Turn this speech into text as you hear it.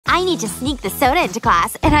I need to sneak the soda into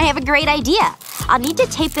class, and I have a great idea. I'll need to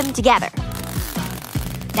tape them together.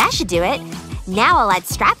 That should do it. Now I'll add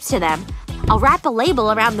straps to them. I'll wrap a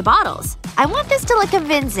label around the bottles. I want this to look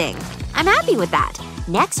convincing. I'm happy with that.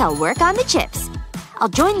 Next I'll work on the chips. I'll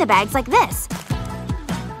join the bags like this.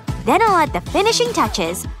 Then I'll add the finishing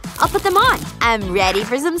touches. I'll put them on. I'm ready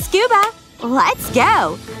for some scuba. Let's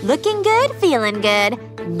go. Looking good, feeling good.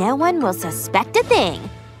 No one will suspect a thing.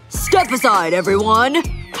 Step aside, everyone!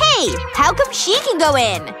 Hey! How come she can go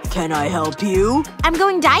in? Can I help you? I'm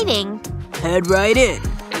going diving. Head right in.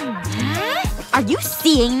 Are you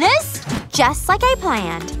seeing this? Just like I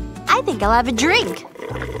planned. I think I'll have a drink.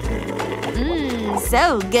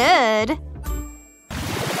 So good.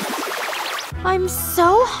 I'm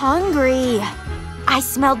so hungry. I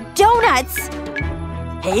smell donuts!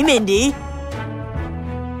 Hey, Mindy.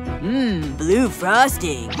 Blue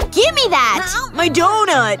frosting. Give me that! My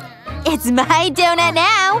donut! It's my donut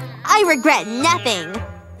now! I regret nothing.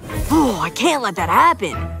 Oh, I can't let that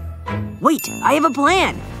happen. Wait, I have a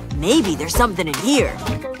plan. Maybe there's something in here.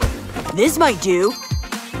 This might do.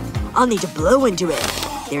 I'll need to blow into it.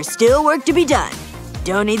 There's still work to be done.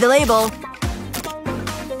 Don't need the label.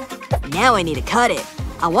 Now I need to cut it.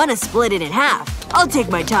 I want to split it in half. I'll take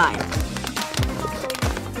my time.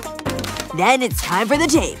 Then it's time for the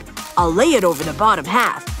tape. I'll lay it over the bottom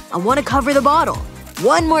half. I want to cover the bottle.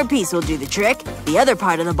 One more piece will do the trick. The other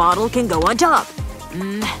part of the bottle can go on top.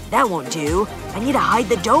 That won't do. I need to hide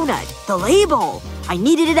the donut. The label. I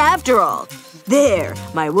needed it after all. There.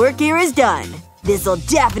 My work here is done. This'll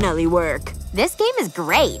definitely work. This game is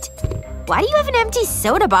great. Why do you have an empty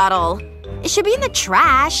soda bottle? It should be in the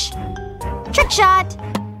trash. Trick shot!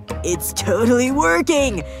 It's totally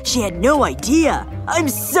working! She had no idea. I'm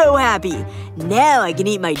so happy. Now I can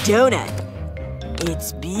eat my donut.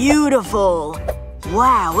 It's beautiful.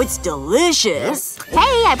 Wow, it's delicious. Hey,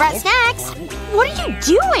 I brought snacks. What are you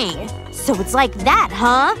doing? So it's like that,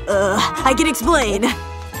 huh? I can explain.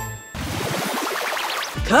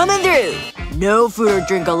 Coming through. No food or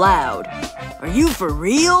drink allowed. Are you for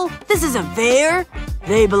real? This isn't fair.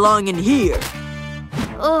 They belong in here.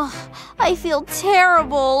 Ugh. I feel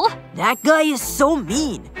terrible. That guy is so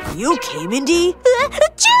mean. Are you okay, Mindy?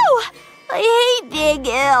 Achoo! I hate being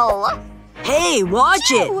ill. Hey,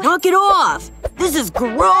 watch it! Knock it off! This is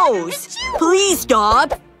gross! Please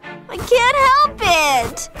stop! I can't help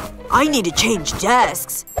it! I need to change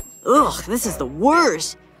desks. Ugh, this is the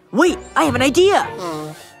worst. Wait, I have an idea!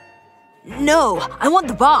 No, I want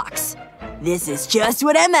the box. This is just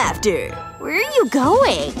what I'm after. Where are you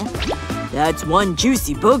going? That's one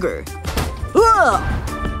juicy booger. Ugh!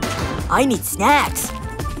 I need snacks.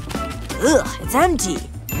 Ugh, it's empty.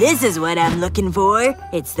 This is what I'm looking for.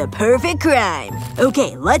 It's the perfect crime.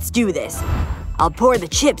 Okay, let's do this. I'll pour the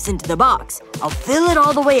chips into the box. I'll fill it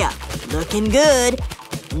all the way up. Looking good.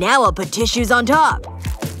 Now I'll put tissues on top.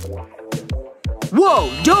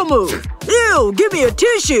 Whoa, don't move! Ew, give me a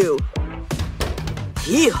tissue!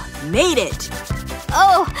 Phew, made it.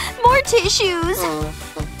 Oh, more tissues.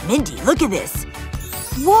 Mindy, look at this.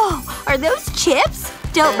 Whoa, are those chips?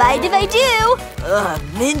 Don't mind if I do.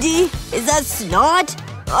 Mindy? Is that snot?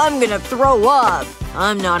 I'm gonna throw up.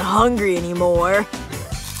 I'm not hungry anymore.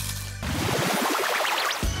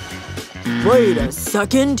 Wait a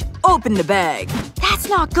second. Open the bag. That's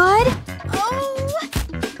not good. Oh.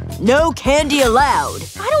 No candy allowed.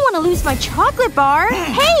 I don't want to lose my chocolate bar.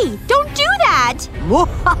 Hey, don't do that!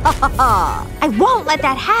 I won't let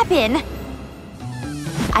that happen.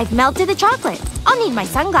 I've melted the chocolate. I'll need my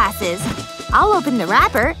sunglasses. I'll open the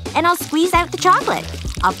wrapper, and I'll squeeze out the chocolate.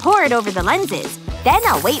 I'll pour it over the lenses. Then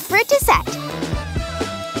I'll wait for it to set.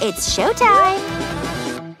 It's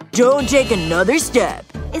showtime. Don't take another step.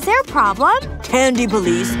 Is there a problem? Candy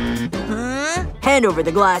police. Hand over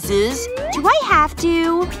the glasses. Do I have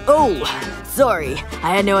to? Oh, sorry.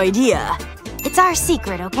 I had no idea. It's our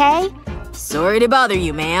secret, okay? Sorry to bother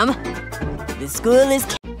you, ma'am. The school is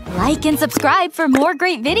Like and subscribe for more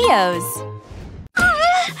great videos.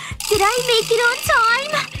 Did I make it on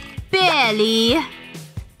time? Barely.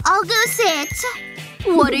 I'll go sit.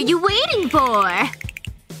 What are you waiting for?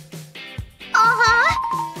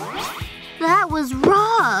 That was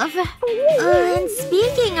rough. And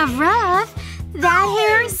speaking of rough, that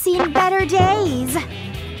hair's seen better days.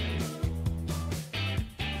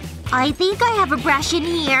 I think I have a brush in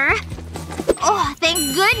here. Oh,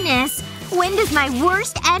 thank goodness. Wind is my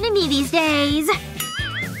worst enemy these days.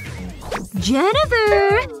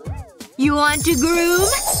 Jennifer! You want to groom?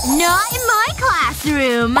 Not in my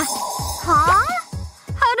classroom. Huh?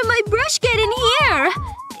 How did my brush get in here?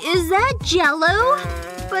 Is that Jell-O?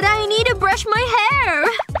 But I need to brush my hair.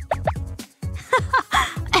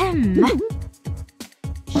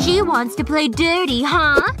 She wants to play dirty,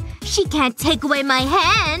 huh? She can't take away my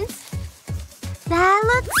hands. That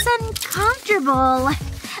looks uncomfortable.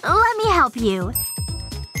 Let me help you.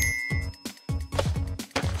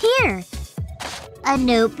 Here. A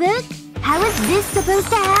notebook? How is this supposed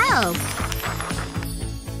to help?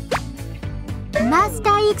 Must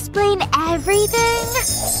I explain everything?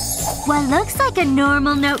 What looks like a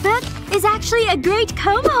normal notebook is actually a great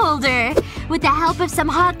comb holder. With the help of some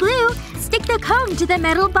hot glue, stick the comb to the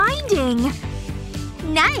metal binding.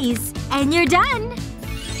 Nice! And you're done!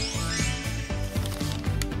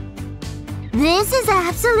 This is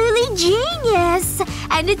absolutely genius!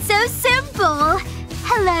 And it's so simple!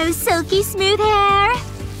 Hello, silky smooth hair.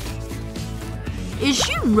 Is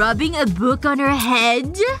she rubbing a book on her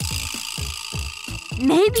head?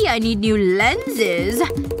 Maybe I need new lenses.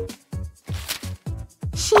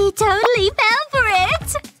 She totally fell for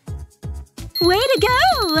it! Way to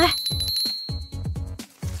go!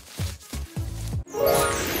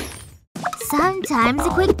 Sometimes a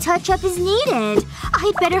quick touch-up is needed.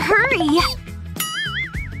 I'd better hurry.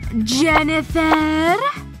 Jennifer?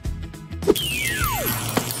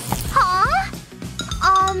 Huh?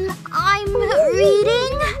 I'm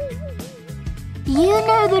reading? You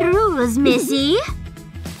know the rules, Missy.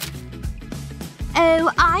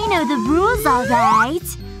 Oh, I know the rules all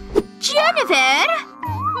right. Jennifer!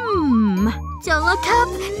 Don't look up!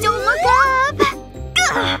 Don't look up!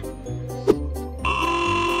 Ugh.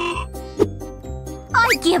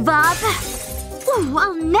 I give up. Ooh,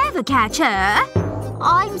 I'll never catch her.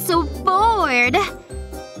 I'm so bored.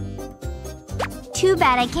 Too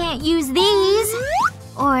bad I can't use these.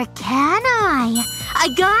 Or can I? I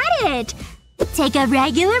got it! Take a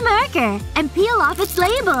regular marker and peel off its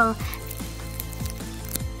label.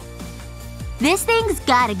 This thing's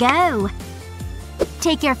gotta go.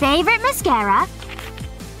 Take your favorite mascara.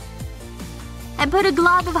 And put a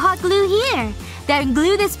glob of hot glue here. Then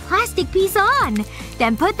glue this plastic piece on.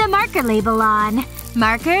 Then put the marker label on.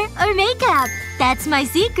 Marker or makeup? That's my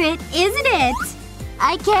secret, isn't it?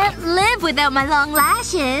 I can't live without my long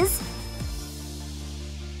lashes.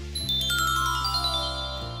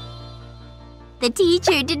 The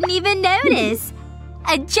teacher didn't even notice.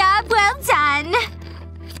 A job well done!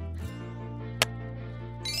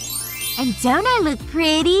 And don't I look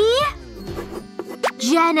pretty?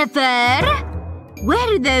 Jennifer? Where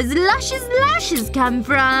did those luscious lashes come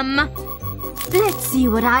from? Let's see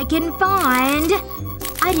what I can find.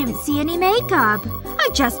 I didn't see any makeup. I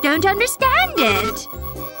just don't understand it.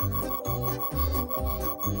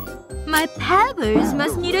 My powers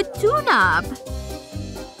must need a tune-up.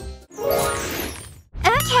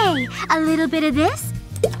 Okay, a little bit of this.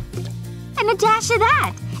 And a dash of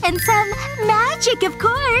that. And some magic, of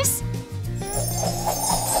course.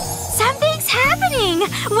 Something's happening!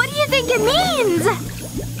 What do you think it means?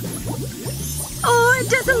 Oh, it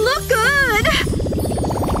doesn't look good!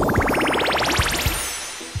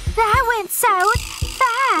 That went so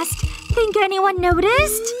fast. Think anyone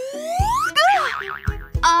noticed?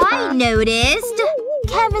 I noticed.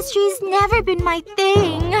 Chemistry's never been my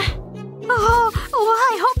thing. Oh,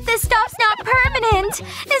 I hope this stuff's not permanent.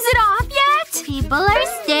 Is it off yet? People are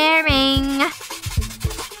staring.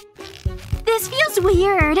 This feels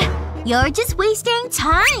weird. You're just wasting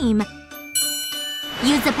time.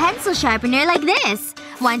 Use a pencil sharpener like this.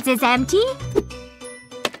 Once it's empty,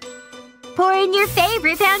 pour in your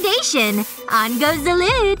favorite foundation. On goes the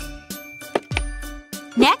lid.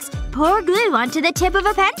 Next, pour glue onto the tip of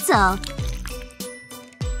a pencil.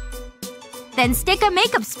 Then stick a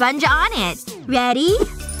makeup sponge on it. Ready?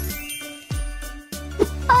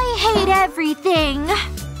 I hate everything.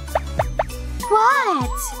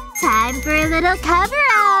 What? Time for a little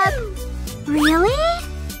cover-up. Really?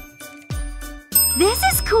 This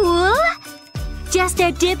is cool. Just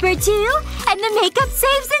a dip or two, and the makeup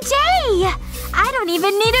saves the day! I don't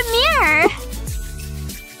even need a mirror.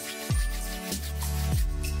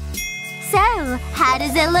 So, how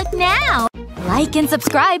does it look now? Like and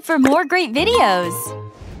subscribe for more great videos.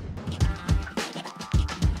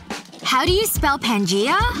 How do you spell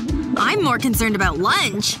Pangea? I'm more concerned about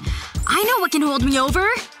lunch. I know what can hold me over.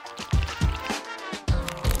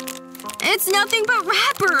 It's nothing but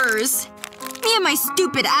wrappers. Me and my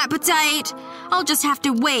stupid appetite. I'll just have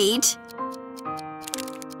to wait.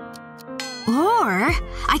 Or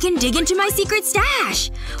I can dig into my secret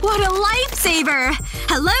stash. What a lifesaver!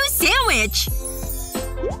 Hello, sandwich!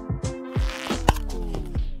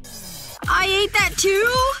 I ate that too?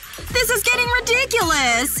 This is getting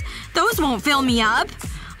ridiculous! Those won't fill me up.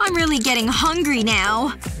 I'm really getting hungry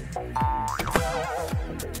now.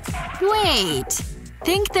 Wait.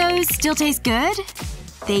 Think those still taste good?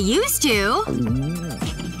 They used to.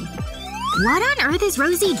 What on earth is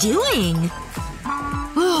Rosie doing?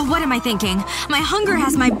 Oh, what am I thinking? My hunger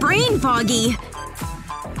has my brain foggy.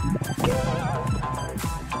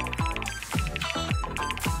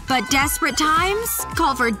 But desperate times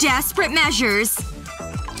call for desperate measures.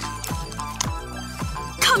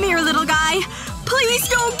 Come here, little guy. Please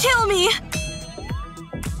don't kill me.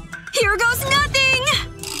 Here goes nothing!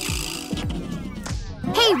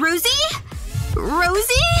 Hey, Rosie?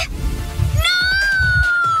 Rosie? No!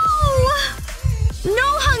 No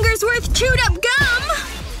hunger's worth chewed up gum!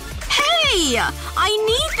 Hey! I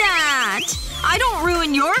need that! I don't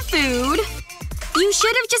ruin your food. You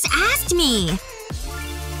should have just asked me.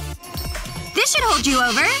 This should hold you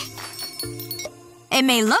over. It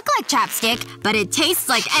may look like chapstick, but it tastes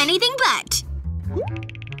like anything but.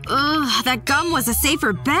 Ugh, that gum was a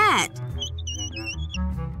safer bet.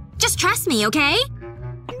 Just trust me, okay?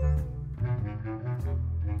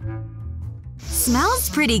 Smells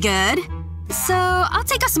pretty good. So, I'll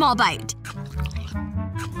take a small bite.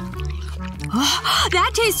 Oh,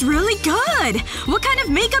 that tastes really good! What kind of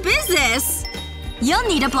makeup is this? You'll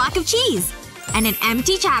need a block of cheese. And an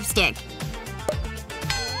empty chapstick.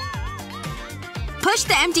 Push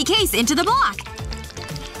the empty case into the block.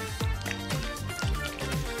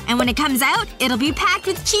 And when it comes out, it'll be packed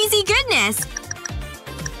with cheesy goodness.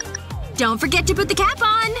 Don't forget to put the cap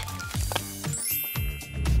on.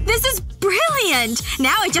 This is brilliant!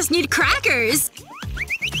 Now I just need crackers.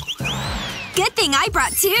 Good thing I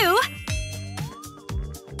brought two.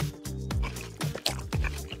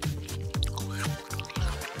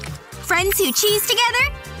 Friends who cheese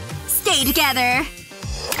together, stay together.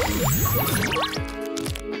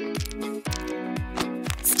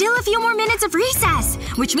 Still a few more minutes of recess,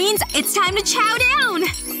 which means it's time to chow down!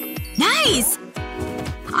 Nice!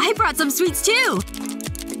 I brought some sweets too.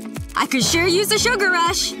 I could sure use a sugar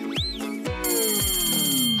rush.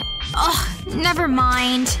 Ugh, never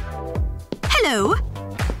mind. Hello?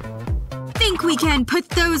 Think we can put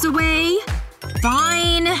those away?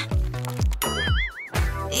 Fine.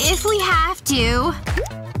 If we have to.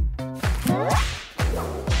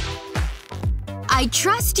 I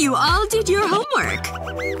trust you all did your homework.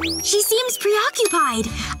 She seems preoccupied.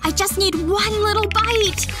 I just need one little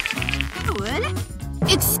bite. What?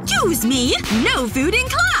 Excuse me? No food in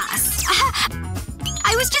class!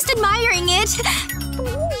 I was just admiring it.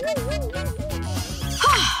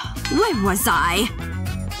 Where was I?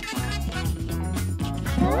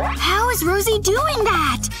 How is Rosie doing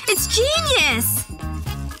that? It's genius!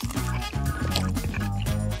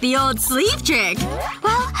 The old sleeve trick.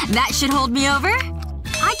 Well, that should hold me over.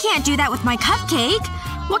 I can't do that with my cupcake.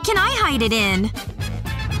 What can I hide it in?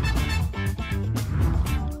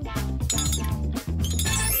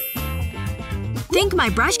 Think my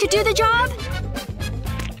brush could do the job?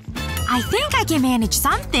 I think I can manage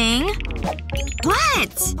something.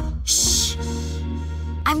 What? Shh.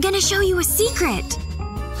 I'm gonna show you a secret.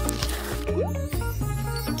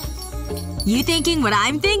 You thinking what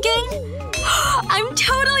I'm thinking? I'm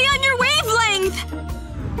totally on your wavelength!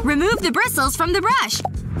 Remove the bristles from the brush.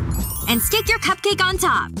 And stick your cupcake on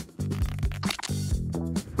top.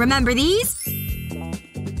 Remember these?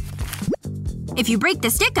 If you break the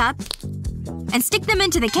stick up and stick them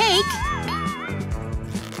into the cake,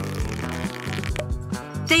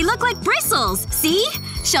 they look like bristles! See?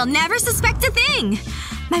 She'll never suspect a thing!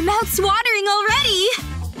 My mouth's watering already!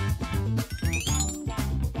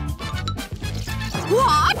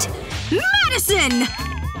 What? Madison!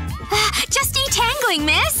 Just detangling,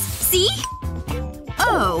 miss. See?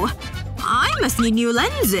 Oh. I must need new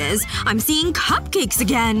lenses. I'm seeing cupcakes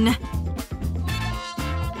again.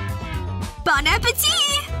 Bon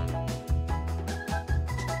appetit!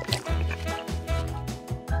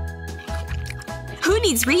 Who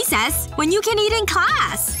needs recess when you can eat in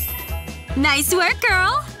class? Nice work,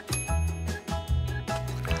 girl!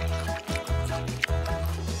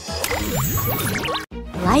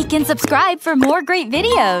 Like and subscribe for more great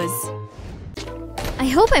videos. I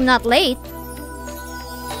hope I'm not late.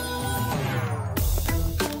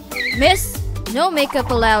 Miss, no makeup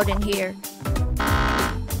allowed in here.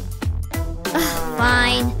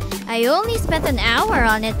 Fine. I only spent an hour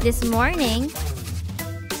on it this morning.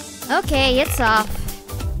 Okay, it's off.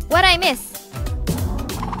 What'd I miss?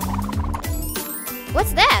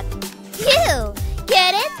 What's that? Ew!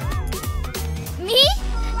 Get it? Me?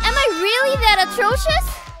 Am I really that atrocious?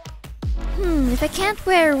 If I can't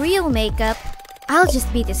wear real makeup, I'll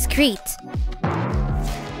just be discreet.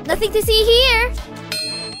 Nothing to see here!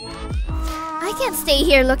 I can't stay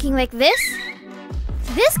here looking like this.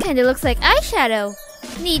 This kinda looks like eyeshadow.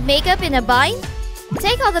 Need makeup in a bind?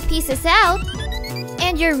 Take all the pieces out.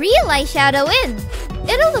 And your real eyeshadow in.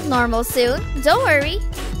 It'll look normal soon, don't worry.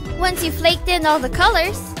 Once you've flaked in all the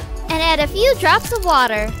colors, and add a few drops of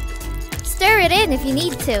water. Stir it in if you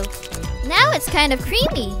need to. Now it's kind of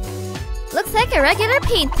creamy. Looks like a regular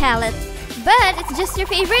paint palette, but it's just your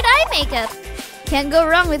favorite eye makeup. Can't go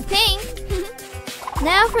wrong with pink.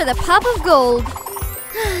 Now for the pop of gold.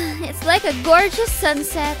 It's like a gorgeous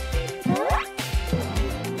sunset.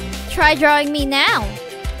 Try drawing me now.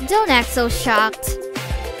 Don't act so shocked.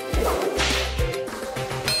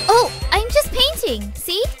 Oh, I'm just painting,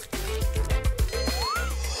 see?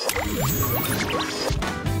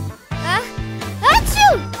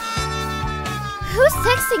 Achoo! Who's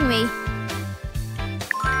texting me?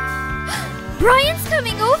 Brian's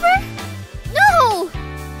coming over? No!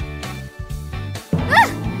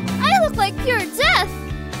 I look like pure death.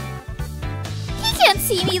 He can't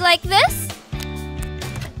see me like this.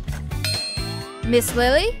 Miss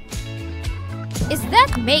Lily? Is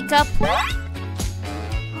that makeup?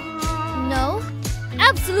 No.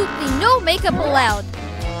 Absolutely no makeup allowed.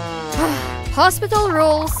 Hospital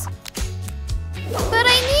rules. But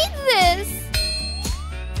I need this.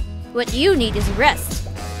 What you need is rest.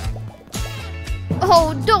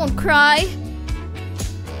 Oh, don't cry.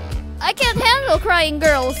 I can't handle crying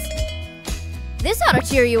girls. This ought to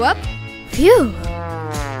cheer you up. Phew.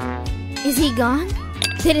 Is he gone?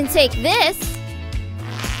 Didn't take this.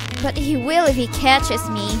 But he will if he catches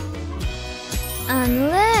me.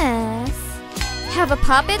 Unless... Have a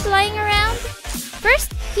puppet lying around?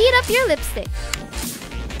 First, heat up your lipstick.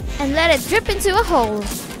 And let it drip into a hole.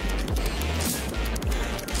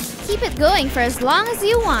 Keep it going for as long as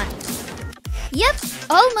you want. Yep,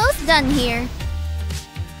 almost done here.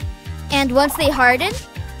 And once they harden,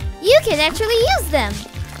 you can actually use them.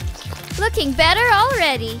 Looking better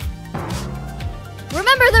already.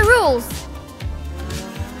 Remember the rules.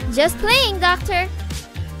 Just playing, Doctor.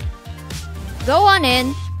 Go on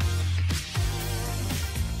in.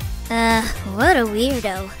 What a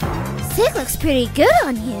weirdo. Sid looks pretty good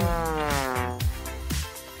on you.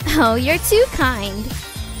 Oh, you're too kind.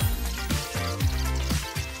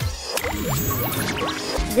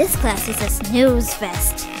 This class is a snooze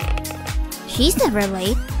fest. She's never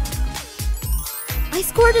late. I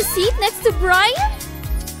scored a seat next to Brian?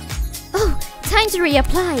 Oh, time to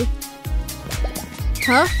reapply.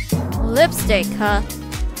 Huh? Lipstick, huh?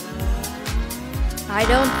 I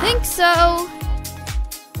don't think so.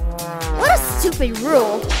 What a stupid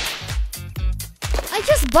rule. I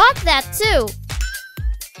just bought that too.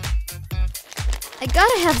 I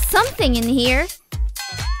gotta have something in here.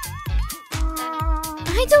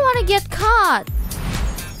 I don't want to get caught.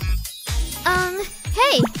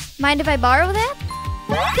 Hey, mind if I borrow that?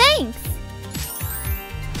 Thanks.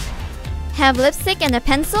 Have lipstick and a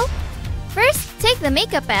pencil? First, take the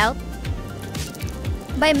makeup out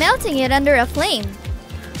by melting it under a flame.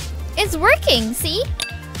 It's working, see?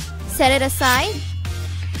 Set it aside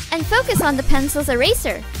and focus on the pencil's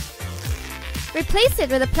eraser. Replace it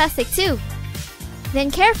with a plastic tube. Then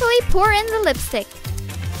carefully pour in the lipstick.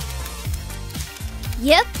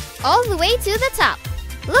 Yep, all the way to the top.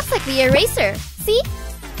 Looks like the eraser, see?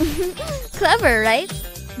 Clever, right?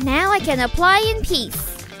 Now I can apply in peace.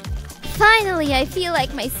 Finally, I feel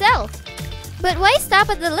like myself. But why stop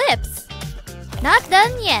at the lips? Not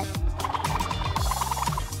done yet.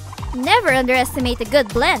 Never underestimate a good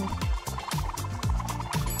blend.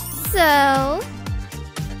 So...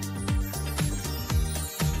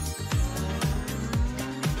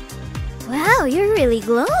 Wow, you're really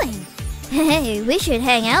glowing. Hey, we should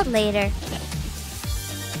hang out later.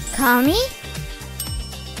 Call me?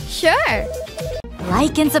 Sure.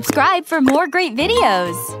 Like and subscribe for more great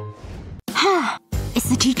videos. Is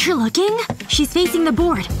the teacher looking? She's facing the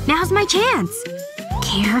board. Now's my chance.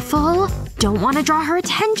 Careful. Don't want to draw her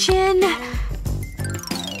attention.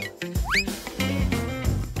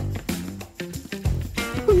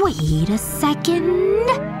 Wait a second.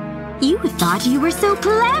 You thought you were so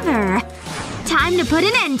clever. Time to put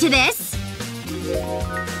an end to this.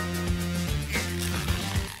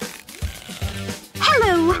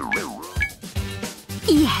 Hello.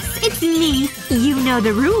 Yes, it's me. You know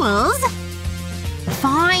the rules.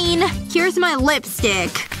 Fine. Here's my lipstick.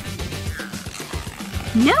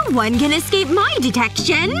 No one can escape my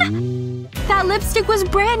detection. That lipstick was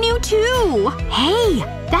brand new too. Hey,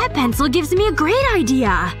 that pencil gives me a great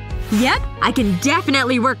idea. Yep, I can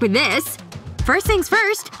definitely work with this. First things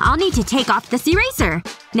first, I'll need to take off this eraser.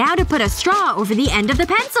 Now to put a straw over the end of the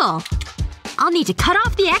pencil. I'll need to cut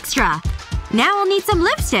off the extra. Now I'll need some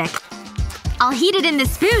lipstick. I'll heat it in the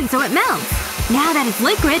spoon so it melts. Now that it's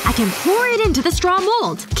liquid, I can pour it into the straw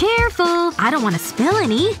mold. Careful. I don't want to spill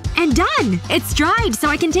any. And done! It's dried so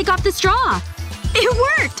I can take off the straw.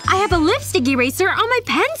 It worked! I have a lipstick eraser on my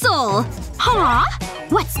pencil! Huh?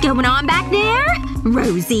 What's going on back there?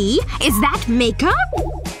 Rosie, is that makeup?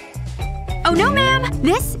 Oh no, ma'am.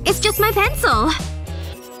 This is just my pencil.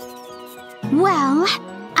 Well,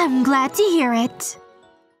 I'm glad to hear it.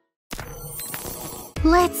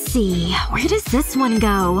 Let's see. Where does this one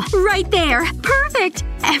go? Right there! Perfect!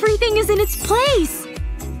 Everything is in its place!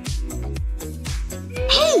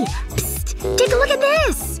 Hey! Psst! Take a look at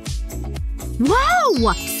this!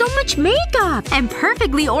 Whoa! So much makeup! And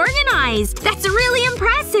perfectly organized! That's really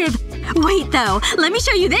impressive! Wait though, let me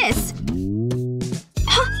show you this!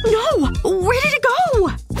 No! Where did it go?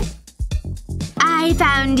 I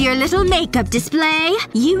found your little makeup display.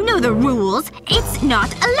 You know the rules. It's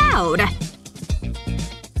not allowed.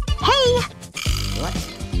 Hey! What?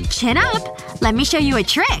 Chin up. Let me show you a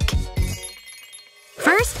trick.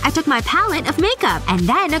 First, I took my palette of makeup, and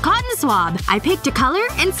then a cotton swab. I picked a color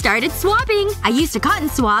and started swabbing. I used a cotton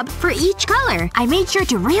swab for each color. I made sure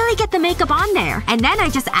to really get the makeup on there, and then I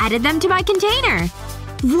just added them to my container.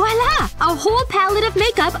 Voila! A whole palette of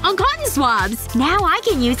makeup on cotton swabs! Now I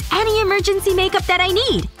can use any emergency makeup that I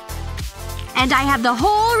need. And I have the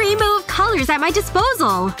whole rainbow of colors at my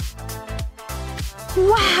disposal.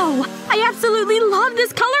 Wow! I absolutely love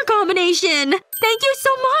this color combination! Thank you so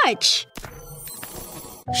much!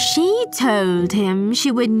 She told him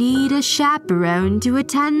she would need a chaperone to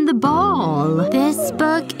attend the ball. This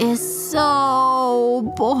book is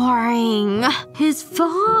so boring. His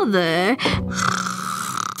father…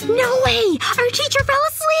 No way! Our teacher fell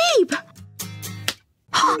asleep!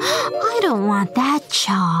 I don't want that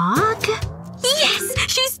chalk. Yes!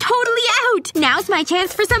 She's totally out! Now's my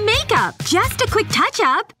chance for some makeup. Just a quick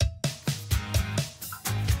touch-up.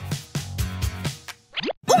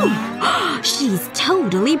 Ooh! She's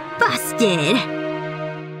totally busted.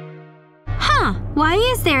 Huh. Why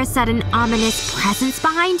is there a sudden ominous presence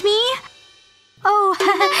behind me? Oh,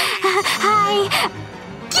 hi.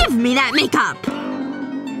 Give me that makeup!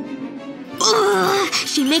 Ugh,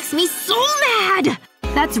 she makes me so mad!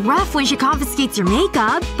 That's rough when she confiscates your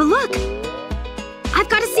makeup. But look! I've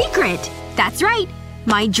got a secret! That's right.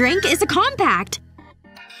 My drink is a compact.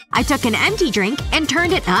 I took an empty drink and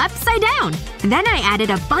turned it upside down. Then I added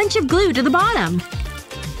a bunch of glue to the bottom.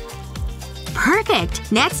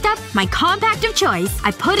 Perfect! Next up, my compact of choice. I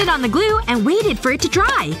put it on the glue and waited for it to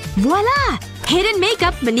dry. Voila! Hidden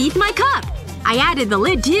makeup beneath my cup. I added the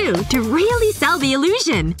lid too, to really sell the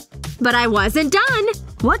illusion. But I wasn't done.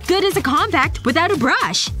 What good is a compact without a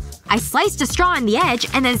brush? I sliced a straw on the edge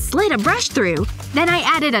and then slid a brush through. Then I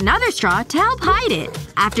added another straw to help hide it.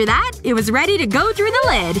 After that, it was ready to go through the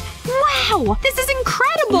lid. Wow! This is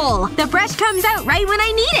incredible! The brush comes out right when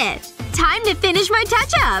I need it. Time to finish my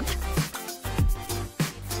touch-up.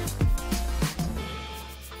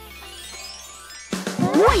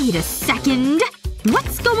 Wait a second.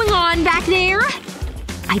 What's going on back there?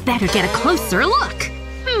 I better get a closer look.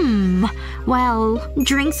 Well,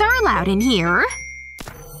 drinks are allowed in here.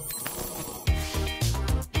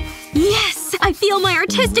 Yes! I feel my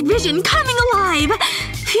artistic vision coming alive!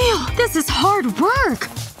 Phew, this is hard work.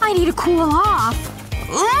 I need to cool off.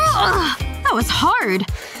 Ugh! That was hard.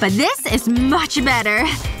 But this is much better.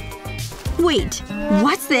 Wait.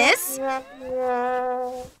 What's this?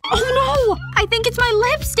 Oh no! I think it's my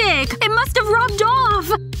lipstick! It must have rubbed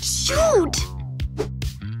off! Shoot!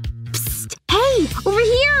 Psst! Hey! Over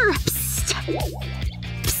here! Psst!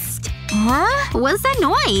 Psst! Huh? What's that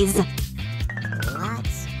noise? What?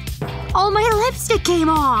 Oh, my lipstick came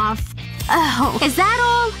off! Oh, is that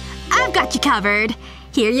all? I've got you covered.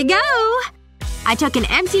 Here you go! I took an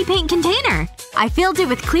empty paint container. I filled it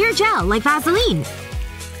with clear gel like Vaseline.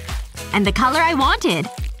 And the color I wanted.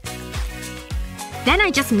 Then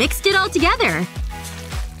I just mixed it all together.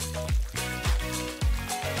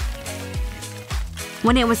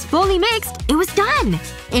 When it was fully mixed, it was done!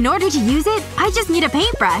 In order to use it, I just need a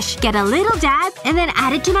paintbrush, get a little dab, and then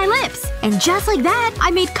add it to my lips. And just like that, I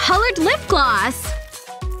made colored lip gloss!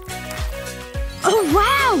 Oh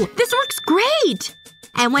wow! This works great!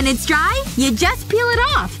 And when it's dry, you just peel it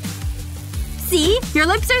off. See? Your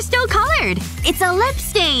lips are still colored! It's a lip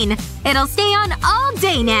stain! It'll stay on all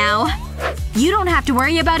day now! You don't have to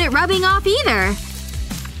worry about it rubbing off either.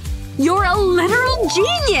 You're a literal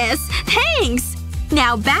genius! Thanks!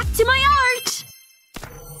 Now back to my art!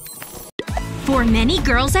 For many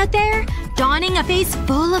girls out there, donning a face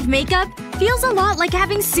full of makeup feels a lot like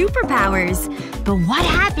having superpowers. But what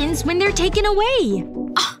happens when they're taken away?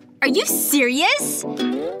 Are you serious?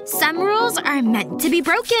 Some rules are meant to be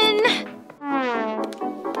broken.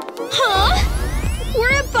 Huh?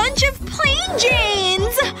 We're a bunch of plain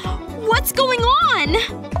Janes! What's going on?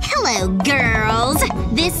 Hello, girls.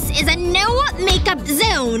 This is a no makeup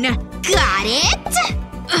zone. Got it?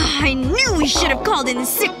 Ugh, I knew we should have called in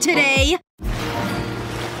sick today.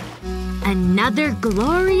 Another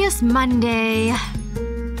glorious Monday.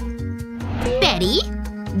 Betty,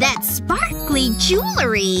 that sparkly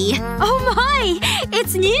jewelry. Oh my!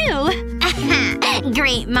 It's new!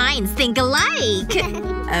 Great minds think alike.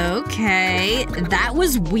 Okay. That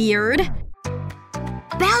was weird.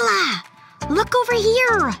 Bella! Look over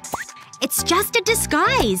here! It's just a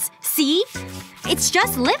disguise. See? It's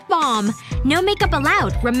just lip balm. No makeup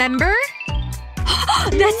allowed, remember?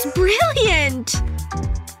 That's brilliant!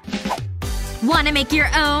 Want to make your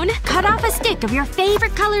own? Cut off a stick of your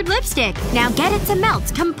favorite colored lipstick. Now get it to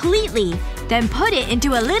melt completely. Then put it into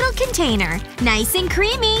a little container. Nice and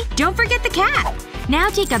creamy. Don't forget the cap. Now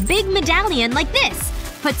take a big medallion like this.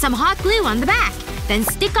 Put some hot glue on the back. Then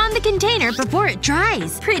stick on the container before it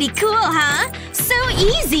dries. Pretty cool, huh? So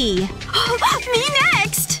easy! Me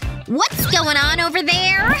next! What's going on over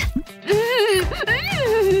there?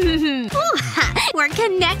 We're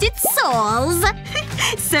connected souls.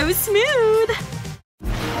 So smooth!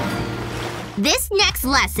 This next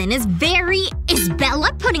lesson is Is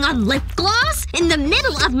Bella putting on lip gloss in the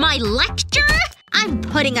middle of my lecture? I'm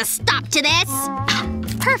putting a stop to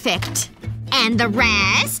this. Perfect. And the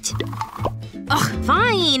rest? Ugh,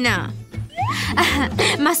 fine.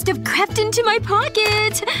 Must have crept into my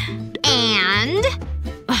pocket. And?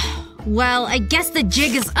 Well, I guess the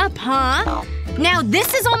jig is up, huh? Now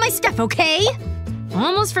this is all my stuff, okay?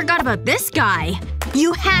 Almost forgot about this guy.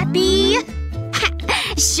 You happy?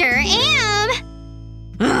 Sure am.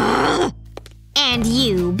 Ugh. And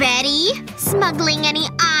you, Betty? Smuggling any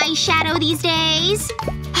eyeshadow these days?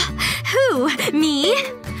 Who? Me?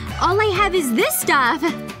 All I have is this stuff.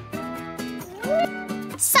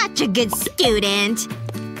 Such a good student.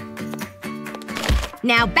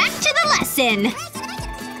 Now back to the lesson.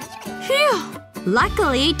 Phew.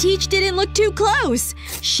 Luckily, Teach didn't look too close.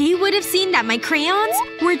 She would have seen that my crayons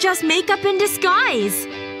were just makeup in disguise.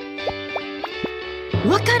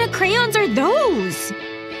 What kind of crayons are those?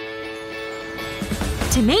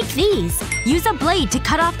 To make these, use a blade to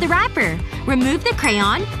cut off the wrapper. Remove the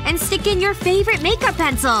crayon and stick in your favorite makeup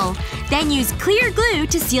pencil. Then use clear glue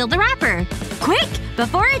to seal the wrapper. Quick!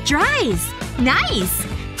 Before it dries! Nice!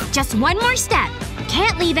 Just one more step.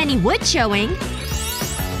 Can't leave any wood showing.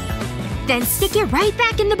 Then stick it right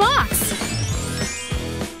back in the box.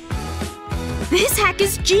 This hack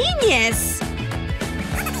is genius!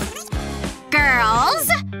 Girls?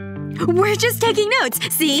 We're just taking notes,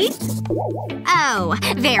 see? Oh,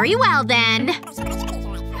 very well then.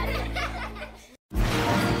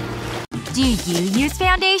 Do you use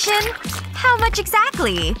foundation? How much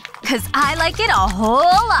exactly? 'Cause I like it a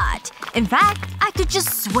whole lot. In fact, I could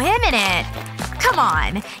just swim in it. Come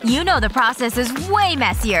on. You know the process is way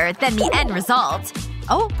messier than the end result.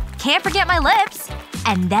 Oh, can't forget my lips.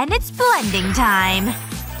 And then it's blending time.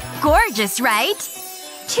 Gorgeous, right?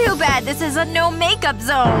 Too bad this is a no makeup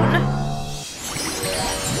zone.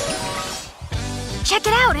 Check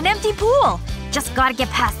it out, an empty pool. Just gotta get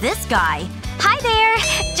past this guy. Hi there!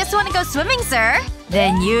 Just wanna go swimming, sir.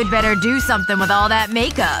 Then you'd better do something with all that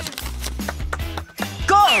makeup.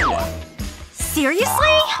 Go!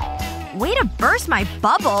 Seriously? Way to burst my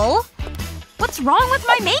bubble. What's wrong with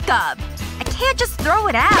my makeup? I can't just throw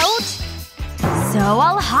it out. So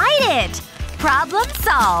I'll hide it. Problem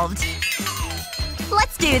solved.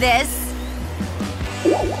 Let's do this.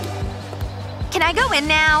 Can I go in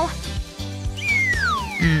now?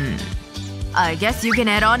 I guess you can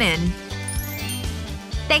head on in.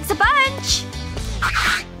 Thanks a bunch!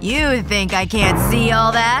 You think I can't see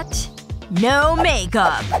all that? No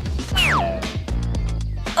makeup.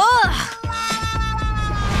 Ugh!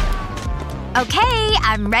 Okay,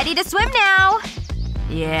 I'm ready to swim now.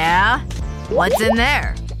 Yeah? What's in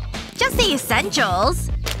there? Just the essentials.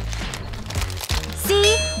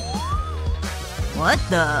 See? What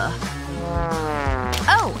the…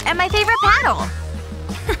 Oh, and my favorite paddle.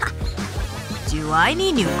 Do I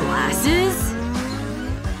need new glasses?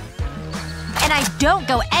 And I don't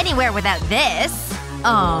go anywhere without this.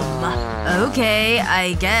 Okay,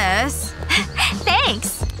 I guess.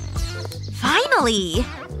 Thanks. Finally!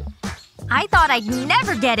 I thought I'd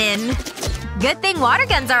never get in. Good thing water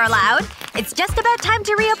guns are allowed. It's just about time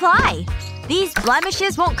to reapply. These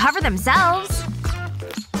blemishes won't cover themselves.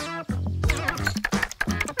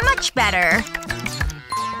 Much better.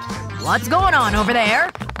 What's going on over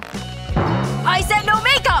there? I said no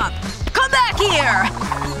makeup! Come back here!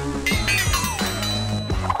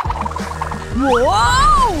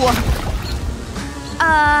 Whoa!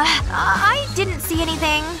 I didn't see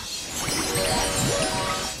anything.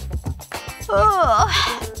 Ugh.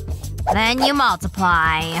 Then you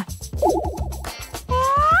multiply.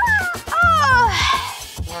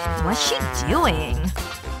 What's she doing?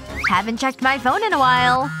 Haven't checked my phone in a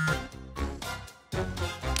while.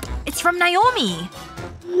 It's from Naomi.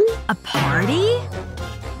 A party?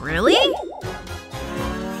 Really?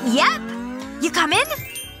 Yep. You come in?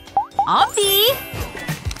 I'll be.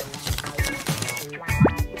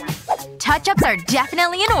 Touch-ups are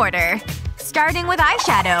definitely in order. Starting with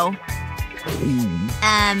eyeshadow.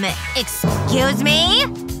 Excuse me?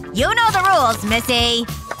 You know the rules, Missy.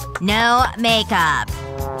 No makeup.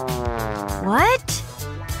 What?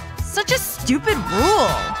 Such a stupid rule.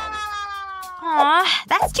 Aw,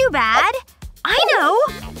 that's too bad. I know!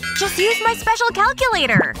 Just use my special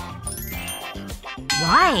calculator.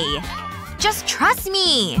 Why? Just trust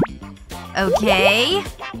me. Okay.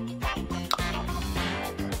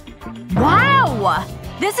 Wow!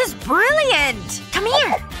 This is brilliant! Come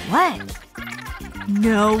here! What?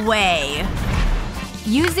 No way.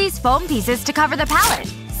 Use these foam pieces to cover the palette.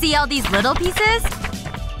 See all these little pieces?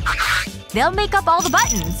 They'll make up all the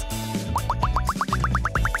buttons.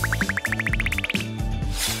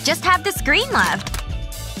 Just have the screen left.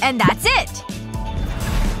 And that's it.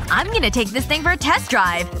 I'm gonna take this thing for a test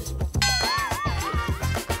drive.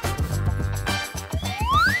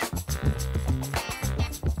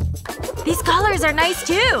 These colors are nice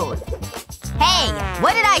too. Hey,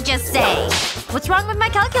 what did I just say? What's wrong with my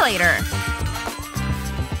calculator?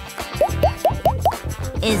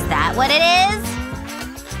 Is that what it is?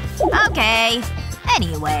 Okay.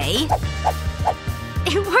 Anyway.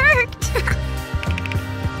 It worked!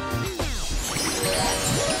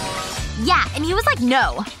 Yeah, and he was like,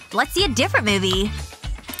 no. Let's see a different movie.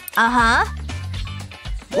 Uh-huh.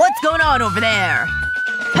 What's going on over there?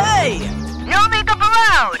 Hey! No makeup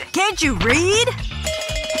allowed! Can't you read?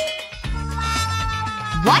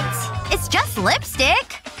 What? It's just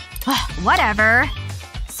lipstick? Whatever.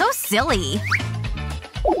 So silly.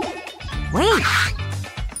 Wait.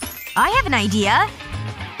 I have an idea.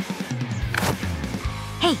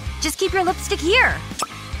 Hey, just keep your lipstick here.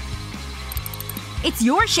 It's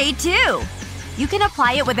your shade too. You can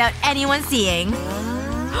apply it without anyone seeing.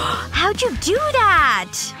 How'd you do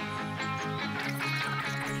that?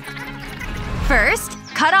 First,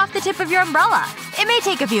 cut off the tip of your umbrella. It may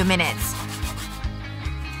take a few minutes.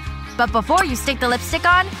 But before you stick the lipstick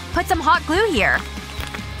on, put some hot glue here.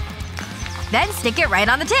 Then stick it right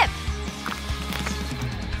on the tip.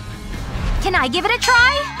 Can I give it a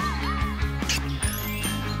try?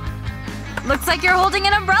 Looks like you're holding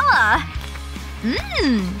an umbrella.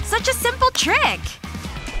 Such a simple trick.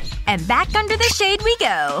 And back under the shade we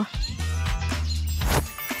go.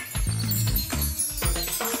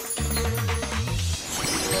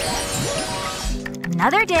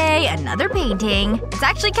 Another day, another painting. It's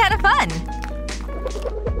actually kind of fun.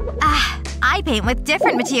 I paint with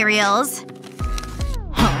different materials.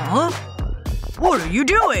 Huh? What are you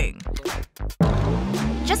doing?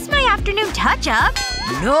 Just my afternoon touch-up.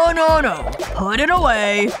 No, no, no. Put it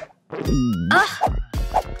away. Ugh.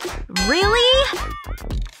 Really?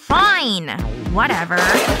 Fine. Whatever.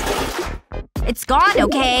 It's gone,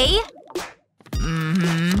 okay?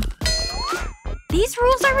 These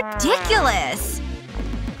rules are ridiculous.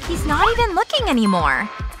 He's not even looking anymore.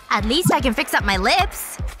 At least I can fix up my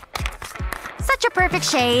lips. Such a perfect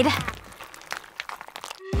shade.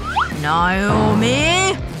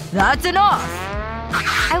 Naomi? That's enough.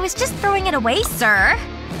 I was just throwing it away, sir.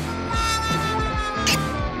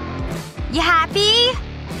 You happy?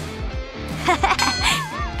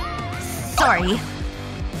 Sorry.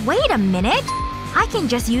 Wait a minute. I can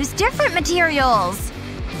just use different materials.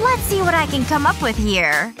 Let's see what I can come up with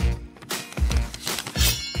here.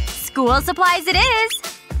 School supplies it is.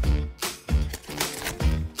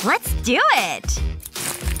 Let's do it.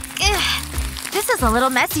 Ugh. This is a little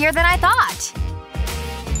messier than I thought.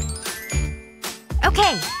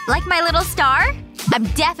 Okay, like my little star? I'm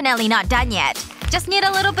definitely not done yet. Just need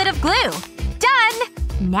a little bit of glue. Done!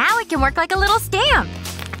 Now it can work like a little stamp.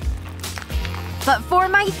 But for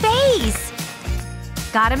my face!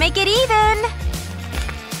 Gotta make it even.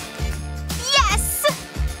 Yes!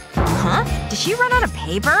 Huh? Did she run out of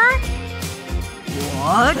paper?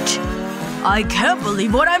 What? I can't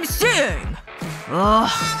believe what I'm seeing!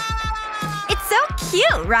 Ugh. It's so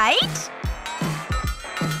cute, right?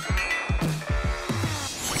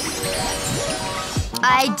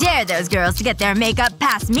 I dare those girls to get their makeup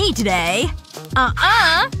past me today.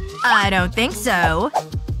 I don't think so.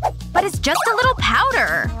 But it's just a little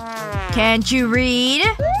powder. Can't you read?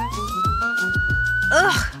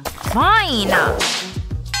 Ugh. Fine.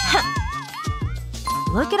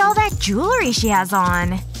 Look at all that jewelry she has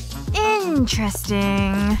on.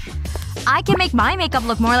 Interesting. I can make my makeup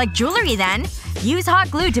look more like jewelry then. Use hot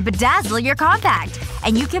glue to bedazzle your compact.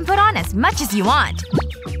 And you can put on as much as you want.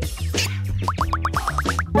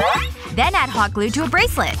 Then add hot glue to a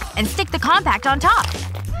bracelet. And stick the compact on top.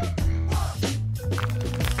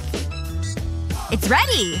 It's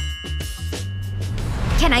ready!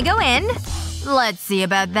 Can I go in? Let's see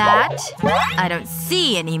about that. I don't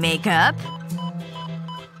see any makeup.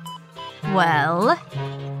 Well…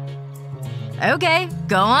 okay,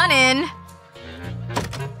 go on in.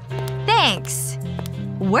 Thanks.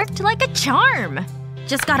 Worked like a charm.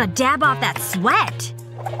 Just gotta dab off that sweat.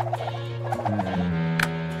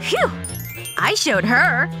 Phew! I showed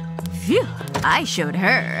her. Phew. I showed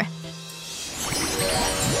her.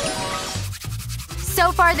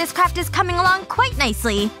 So far this craft is coming along quite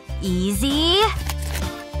nicely. Easy.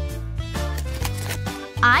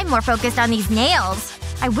 I'm more focused on these nails.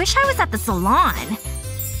 I wish I was at the salon.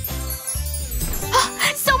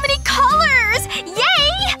 So many colors!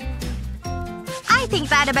 Yay! I think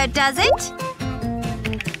that about does it.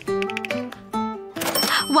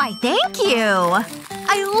 Why, thank you!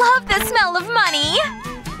 I love the smell of money!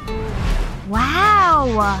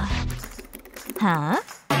 Wow. Huh?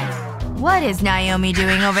 What is Naomi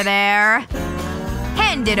doing over there?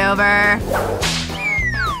 Hand it over.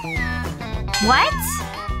 What?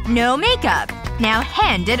 No makeup. Now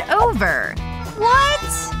hand it over. What?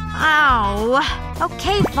 Ow.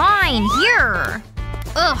 Okay, fine. Here.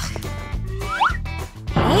 Ugh.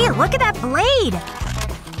 Hey, look at that blade!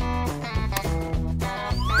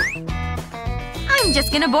 I'm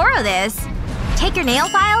just gonna borrow this. Take your nail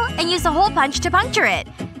file and use a hole punch to puncture it.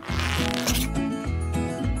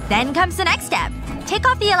 Then comes the next step. Take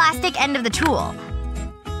off the elastic end of the tool.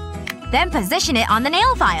 Then position it on the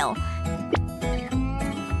nail file.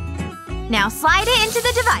 Now slide it into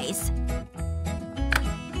the device.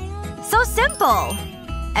 So simple.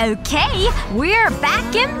 Okay, we're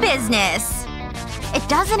back in business. It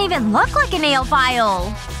doesn't even look like a nail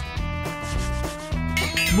file.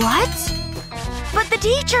 What? But the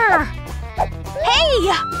teacher!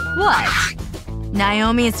 Hey! What?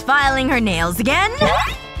 Naomi is filing her nails again?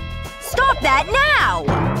 Stop that now!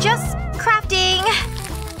 Just crafting.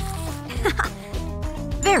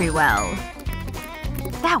 Very well.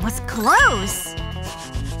 That was close.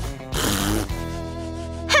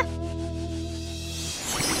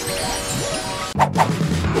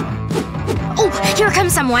 Oh, here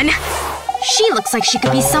comes someone. She looks like she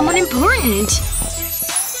could be someone important.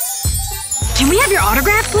 Can we have your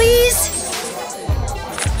autograph, please?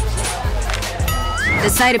 The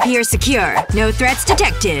site appears secure. No threats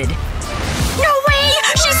detected. No way!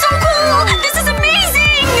 She's so cool! This is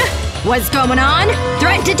amazing! What's going on?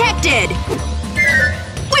 Threat detected!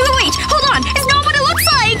 Wait! Hold on! It's not what it looks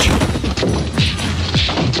like!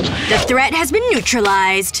 The threat has been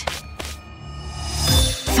neutralized.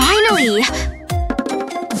 Finally!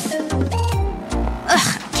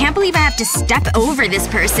 Ugh. Can't believe I have to step over this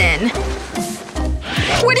person.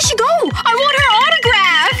 Where did she go? I want her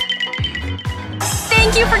autograph!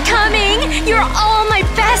 Thank you for coming! You're all my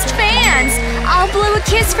best fans! I'll blow a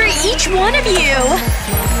kiss for each one of you!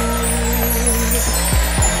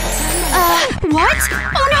 What?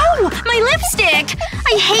 Oh no! My lipstick!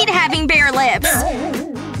 I hate having bare lips!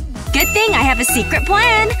 Good thing I have a secret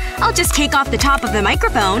plan. I'll just take off the top of the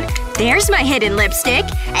microphone. There's my hidden lipstick.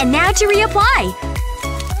 And now to reapply.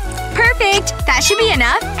 Perfect! That should be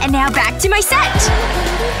enough. And now back to my set!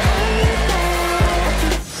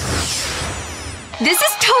 This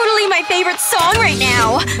is totally my favorite song right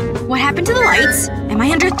now! What happened to the lights? Am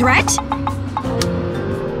I under threat?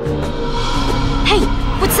 Hey!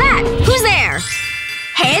 What's that? Who's there?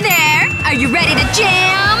 Hey there! Are you ready to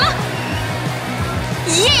jam?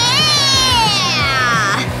 Yeah!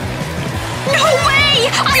 No way!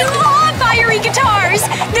 I love fiery guitars!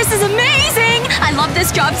 This is amazing! I love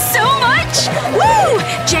this job so much! Woo!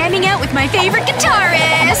 Jamming out with my favorite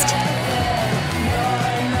guitarist!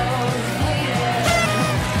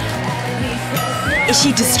 Is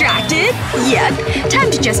she distracted? Yep.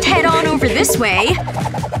 Time to just head on over this way.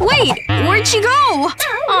 Wait! Where'd she go?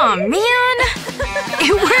 Aw, man.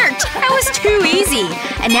 It worked! That was too easy.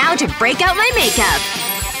 And now to break out my makeup.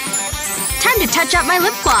 Time to touch up my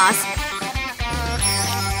lip gloss.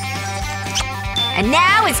 And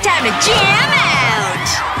now it's time to jam out!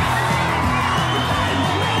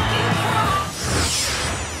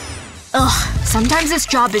 Ugh. Sometimes this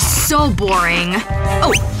job is so boring.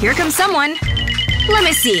 Oh, here comes someone. Let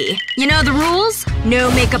me see. You know the rules? No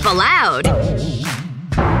makeup allowed.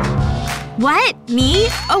 What? Me?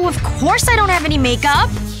 Oh, of course I don't have any makeup.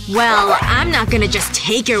 Well, I'm not gonna just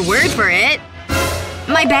take your word for it.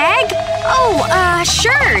 My bag? Oh,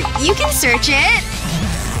 sure. You can search it.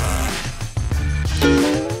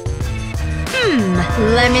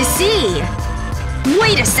 Let me see.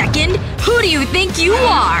 Wait a second. Who do you think you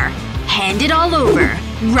are? Hand it all over.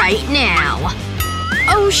 Right now.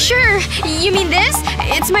 Oh, sure. You mean this?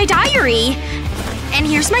 It's my diary. And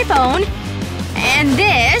here's my phone. And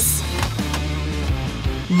this…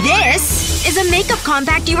 This is a makeup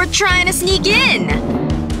compact you were trying to sneak in.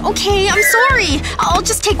 Okay, I'm sorry. I'll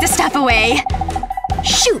just take the stuff away.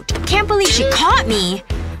 Shoot. Can't believe she caught me.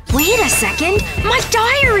 Wait a second. My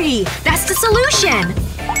diary! That's the solution.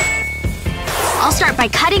 I'll start by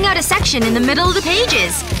cutting out a section in the middle of the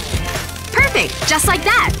pages. Perfect. Just like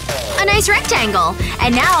that. A nice rectangle.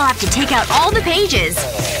 And now I'll have to take out all the pages.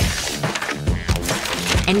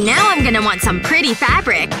 And now I'm gonna want some pretty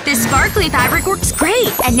fabric. This sparkly fabric works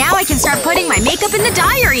great. And now I can start putting my makeup in the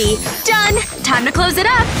diary. Done! Time to close it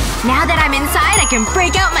up. Now that I'm inside, I can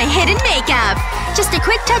break out my hidden makeup. Just a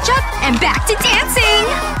quick touch-up, and back to dancing!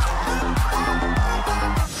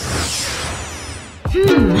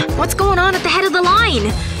 What's going on at the head of the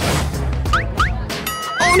line?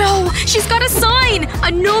 Oh no! She's got a sign!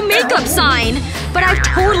 A no makeup sign! But I've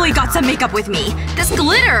totally got some makeup with me. This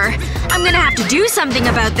glitter! I'm gonna have to do something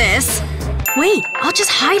about this. Wait, I'll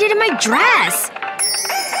just hide it in my dress.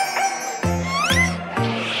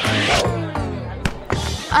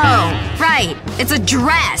 Oh, right. It's a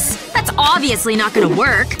dress. That's obviously not gonna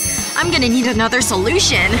work. I'm gonna need another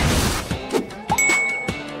solution.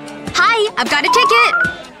 Hi, I've got a ticket!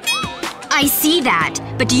 I see that.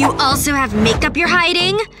 But do you also have makeup you're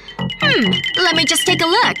hiding? Let me just take a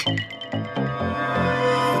look.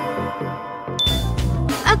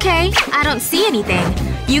 Okay, I don't see anything.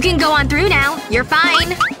 You can go on through now. You're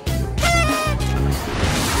fine.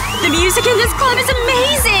 The music in this club is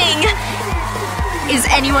amazing! Is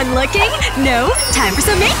anyone looking? No? Time for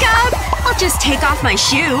some makeup! I'll just take off my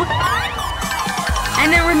shoe.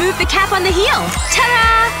 And then remove the cap on the heel.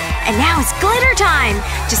 Ta-da! And now it's glitter time!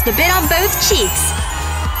 Just a bit on both cheeks.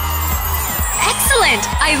 Excellent!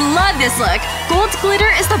 I love this look! Gold glitter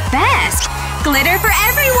is the best! Glitter for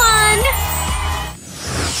everyone!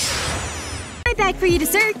 My bag for you to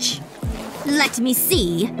search. Let me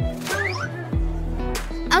see.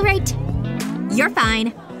 Alright. You're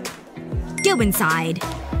fine. Go inside.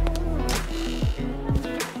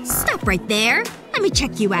 Stop right there. Let me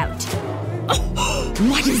check you out. Oh,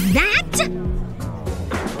 what is that?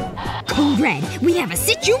 Code Red, we have a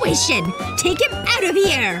situation! Take him out of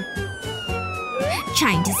here!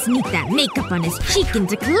 Trying to sneak that makeup on his cheek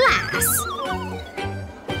into class.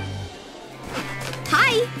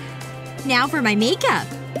 Hi! Now for my makeup.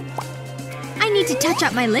 I need to touch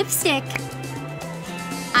up my lipstick.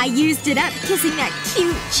 I used it up kissing that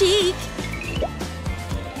cute cheek.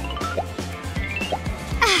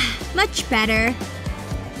 Much better.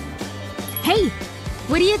 Hey!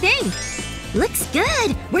 What do you think? Looks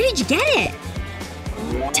good. Where did you get it?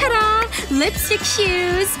 Ta-da! Lipstick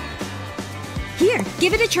shoes! Here,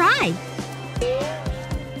 give it a try.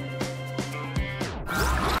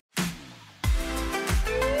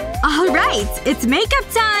 Alright, it's makeup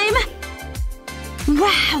time!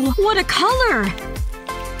 Wow, what a color!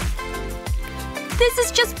 This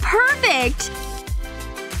is just perfect!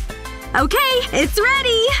 Okay, it's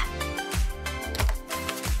ready!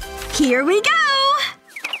 Here we go!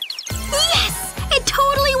 Yes! It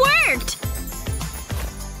totally worked!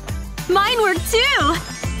 Mine worked too!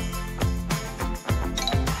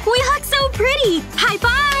 We look so pretty! High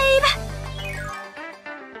five!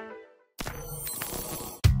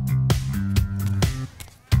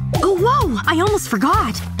 Oh, whoa! I almost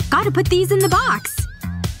forgot. Gotta put these in the box.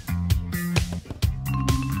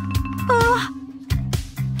 Oh.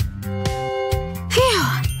 Phew.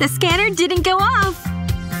 The scanner didn't go off.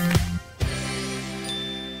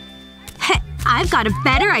 I've got a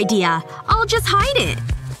better idea. I'll just hide it.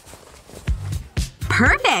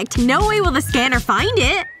 Perfect! No way will the scanner find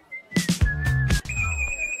it.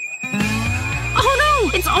 Oh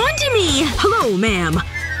no! It's onto me! Hello, ma'am.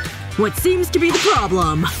 What seems to be the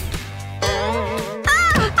problem?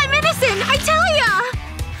 Ah! I'm innocent! I tell ya!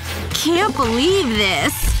 Can't believe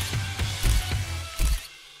this.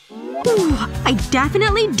 Ooh, I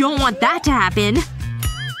definitely don't want that to happen.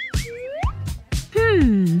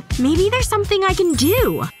 Maybe there's something I can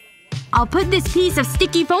do. I'll put this piece of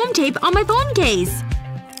sticky foam tape on my phone case.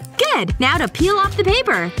 Good! Now to peel off the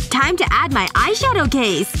paper. Time to add my eyeshadow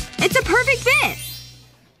case. It's a perfect fit!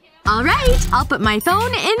 Alright, I'll put my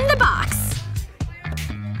phone in the box.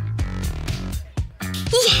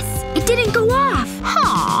 Yes! It didn't go off!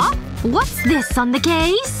 Huh? What's this on the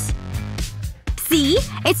case? See?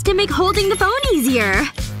 It's to make holding the phone easier.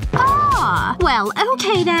 Ah! Well,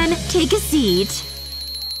 okay then. Take a seat.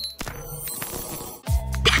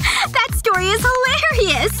 That story is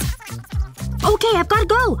hilarious! Okay, I've gotta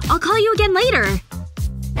go. I'll call you again later.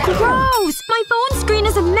 Gross! My phone screen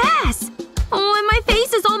is a mess! Oh, and my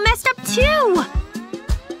face is all messed up too!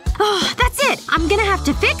 Oh, that's it! I'm gonna have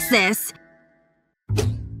to fix this.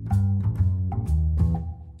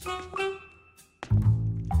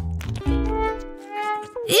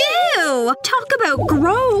 Ew! Talk about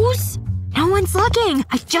gross! No one's looking.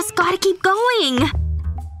 I just gotta keep going.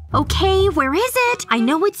 Okay, where is it? I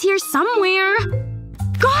know it's here somewhere.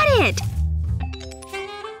 Got it!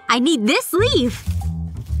 I need this leaf.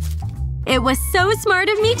 It was so smart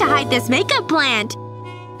of me to hide this makeup plant.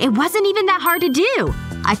 It wasn't even that hard to do.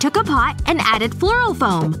 I took a pot and added floral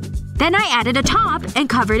foam. Then I added a top and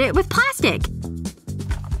covered it with plastic.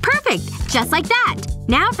 Perfect! Just like that.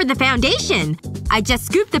 Now for the foundation. I just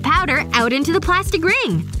scooped the powder out into the plastic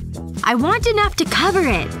ring. I want enough to cover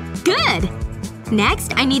it. Good!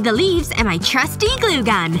 Next, I need the leaves and my trusty glue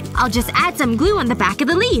gun. I'll just add some glue on the back of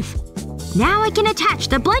the leaf. Now I can attach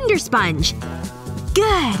the blender sponge.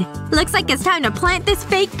 Good! Looks like it's time to plant this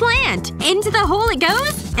fake plant. Into the hole it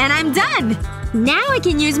goes, and I'm done! Now I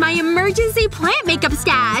can use my emergency plant makeup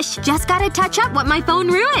stash. Just gotta touch up what my phone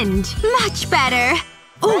ruined. Much better.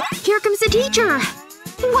 Oh, here comes the teacher.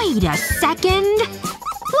 Wait a second.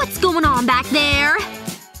 What's going on back there?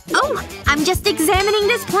 Oh, I'm just examining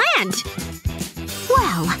this plant.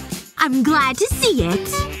 Well, I'm glad to see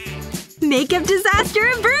it. Makeup disaster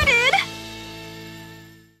averted!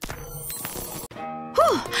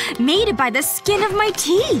 Whew. Made it by the skin of my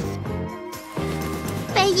teeth.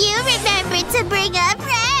 But you remembered to bring a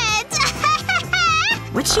friend!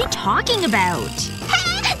 What's she talking about?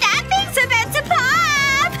 That thing's about to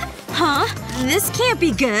pop! Huh? This can't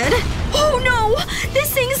be good. Oh no!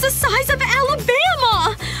 This thing's the size of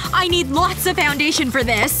Alabama! I need lots of foundation for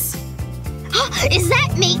this. Is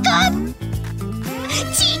that makeup?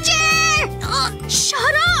 Teacher!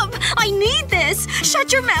 Shut up! I need this!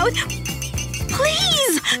 Shut your mouth!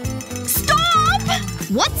 Please! Stop!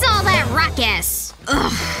 What's all that ruckus?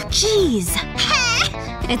 Ugh. Jeez.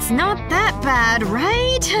 It's not that bad,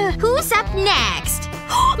 right? Who's up next?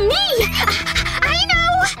 Me! I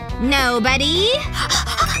know! Nobody?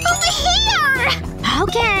 Over here!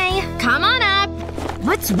 Okay. Come on up.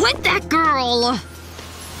 What's with that girl?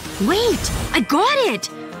 Wait. I got it!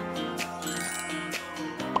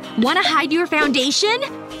 Wanna hide your foundation?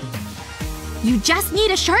 You just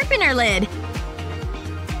need a sharpener lid.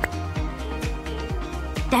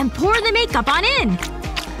 Then pour the makeup on in.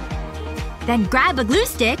 Then grab a glue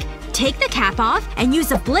stick, take the cap off, and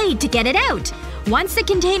use a blade to get it out. Once the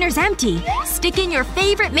container's empty, stick in your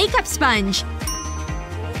favorite makeup sponge.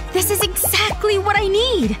 This is exactly what I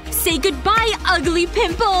need! Say goodbye, ugly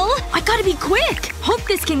pimple! I gotta be quick! Hope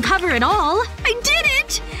this can cover it all. I did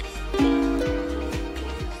it!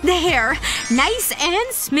 There. Nice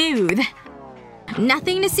and smooth.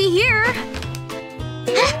 Nothing to see here.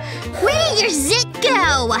 Where did your zit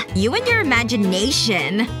go? You and your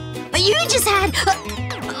imagination. You just had…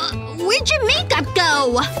 where'd your makeup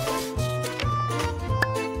go?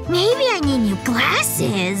 Maybe I need new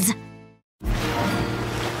glasses.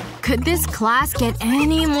 Could this class get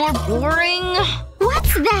any more boring?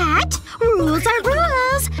 What's that? Rules are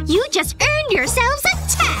rules. You just earned yourselves a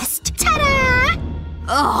test. Ta-da!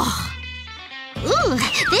 Ugh. Ooh,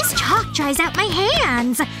 this chalk dries out my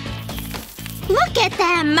hands. Look at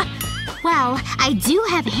them! Well, I do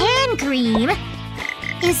have hand cream.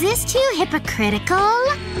 Is this too hypocritical?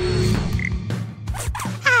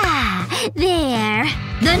 Ah, there.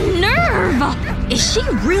 The nerve! Is she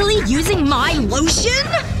really using my lotion?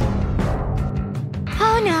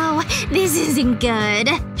 Oh no, this isn't good.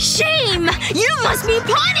 Shame! You must be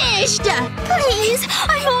punished! Please,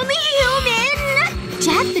 I'm only human!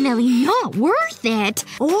 Definitely not worth it.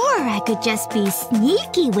 Or I could just be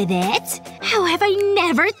sneaky with it. How have I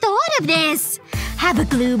never thought of this? Have a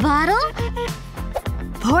glue bottle?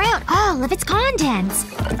 Pour out all of its contents.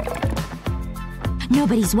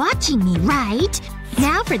 Nobody's watching me, right?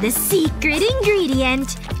 Now for the secret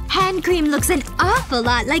ingredient. Hand cream looks an awful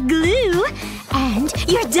lot like glue. And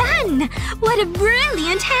you're done! What a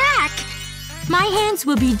brilliant hack! My hands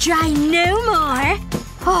will be dry no more.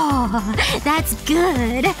 Oh, that's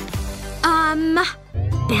good.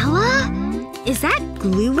 Bella? Is that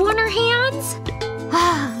glue on her hands?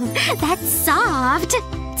 Oh, that's soft.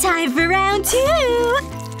 Time for round 2!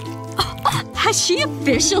 Has she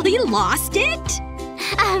officially lost it?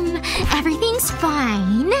 Everything's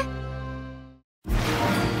fine.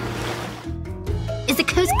 Is the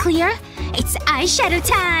coast clear? It's eyeshadow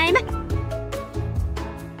time!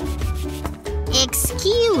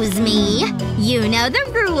 Excuse me. You know the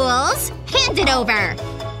rules. Hand it over.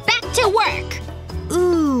 Back to work.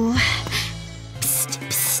 Ooh. Psst,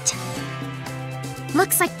 psst.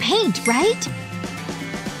 Looks like paint, right?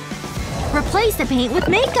 Replace the paint with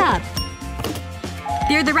makeup.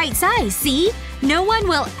 They're the right size, see? No one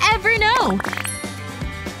will ever know.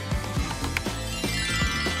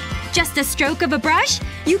 Just a stroke of a brush,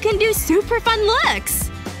 you can do super fun looks.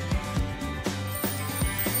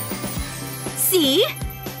 See?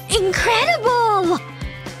 Incredible!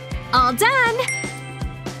 All done.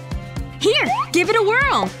 Here, give it a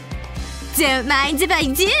whirl. Don't mind if I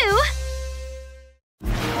do.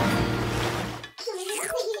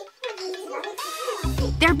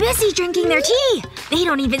 They're busy drinking their tea. They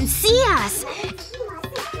don't even see us.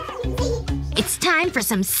 It's time for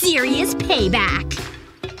some serious payback.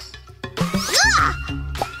 Ugh!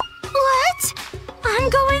 What? I'm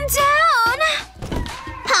going down.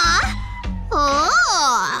 Huh?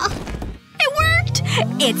 Oh. It worked!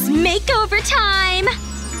 It's makeover time!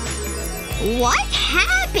 What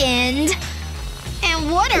happened?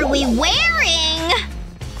 And what are we wearing?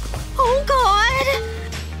 Oh god.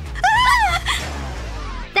 Ah!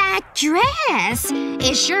 That dress!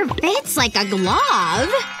 It sure fits like a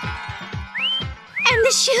glove. And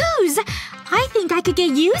the shoes! I think I could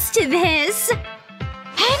get used to this.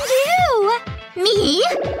 And you! Me?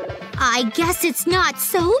 I guess it's not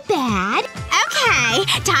so bad. Okay,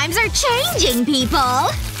 times are changing, people!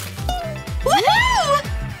 Woohoo!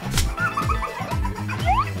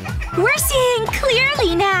 We're seeing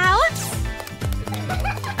clearly now!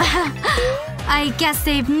 I guess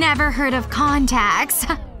they've never heard of contacts.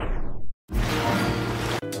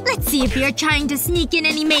 Let's see if you're trying to sneak in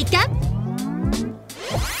any makeup.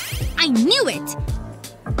 I knew it!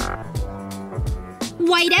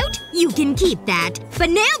 Whiteout? You can keep that. But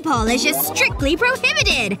nail polish is strictly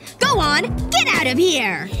prohibited! Go on, get out of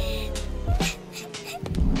here!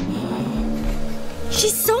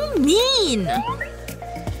 She's so mean!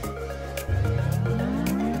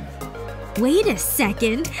 Wait a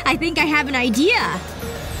second. I think I have an idea.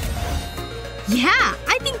 Yeah,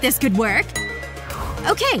 I think this could work.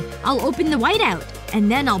 Okay, I'll open the whiteout. And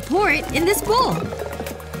then I'll pour it in this bowl.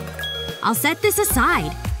 I'll set this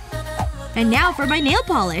aside. And now for my nail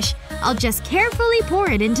polish. I'll just carefully pour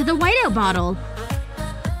it into the whiteout bottle.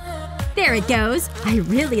 There it goes. I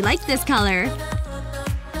really like this color.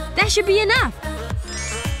 That should be enough.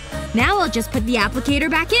 Now I'll just put the applicator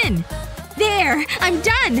back in. There! I'm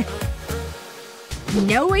done!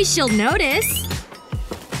 No way she'll notice.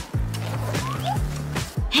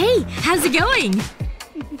 Hey, how's it going?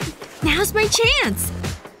 Now's my chance.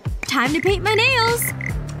 Time to paint my nails.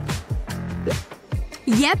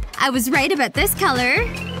 Yep, I was right about this color.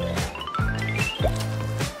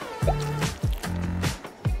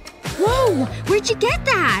 Whoa! Where'd you get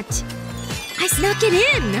that? I snuck it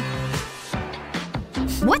in.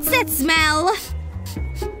 What's that smell?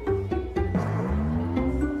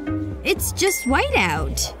 It's just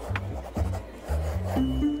whiteout.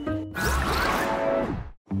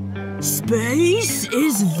 Space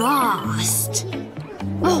is vast.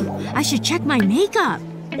 Oh, I should check my makeup.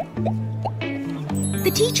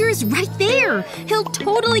 The teacher is right there! He'll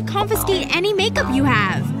totally confiscate any makeup you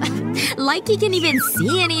have. Like he can even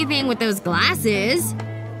see anything with those glasses.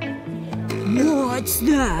 What's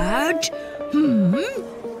that?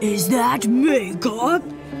 Is that makeup?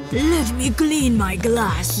 Let me clean my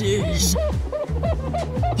glasses.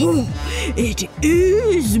 Oh, it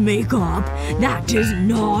is makeup. That is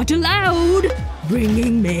not allowed.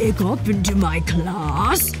 Bringing makeup into my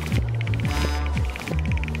class.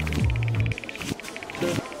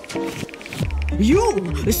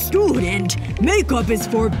 You, student, makeup is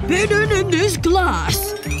forbidden in this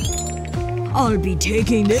class. I'll be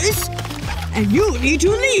taking this, and you need to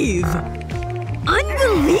leave.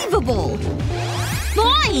 Unbelievable!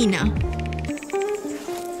 Fine!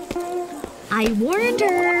 I warned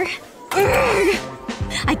her. Urgh!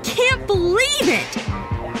 I can't believe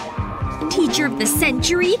it! Teacher of the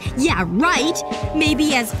century? Yeah, right!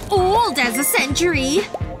 Maybe as old as a century!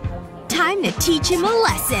 Time to teach him a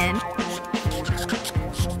lesson.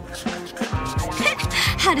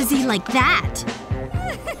 How does he like that?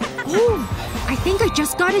 Oh, I think I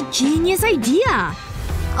just got a genius idea.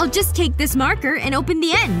 I'll just take this marker and open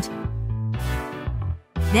the end.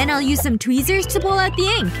 Then I'll use some tweezers to pull out the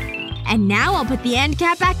ink. And now I'll put the end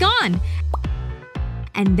cap back on.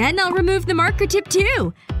 And then I'll remove the marker tip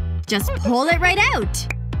too. Just pull it right out.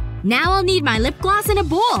 Now I'll need my lip gloss in a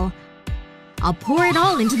bowl. I'll pour it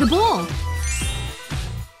all into the bowl.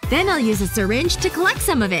 Then I'll use a syringe to collect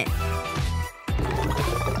some of it.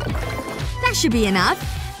 That should be enough.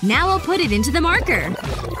 Now I'll put it into the marker.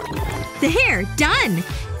 There! Done!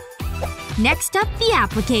 Next up, the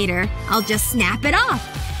applicator. I'll just snap it off.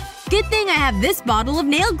 Good thing I have this bottle of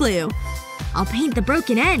nail glue. I'll paint the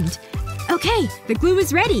broken end. Okay, the glue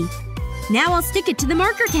is ready. Now I'll stick it to the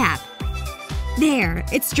marker cap. There,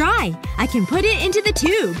 it's dry. I can put it into the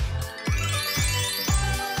tube.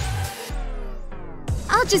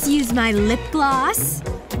 I'll just use my lip gloss.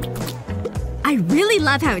 I really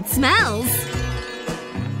love how it smells.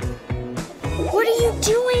 What are you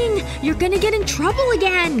doing? You're gonna get in trouble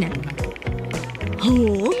again.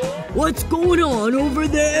 Huh? What's going on over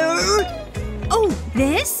there? Oh,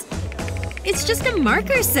 this? It's just a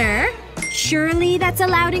marker, sir. Surely that's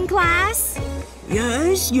allowed in class?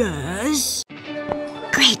 Yes, yes.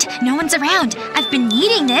 Great. No one's around. I've been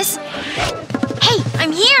needing this. Hey,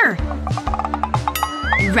 I'm here!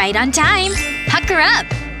 Right on time. Pucker up.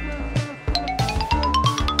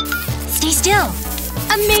 Stay still.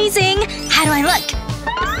 Amazing! How do I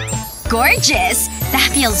look? Gorgeous! That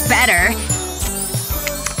feels better.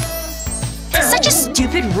 Such a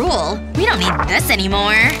stupid rule. We don't need this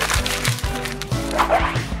anymore.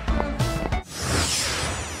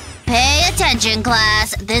 Pay attention,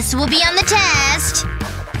 class. This will be on the test.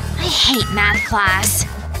 I hate math class.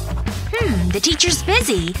 The teacher's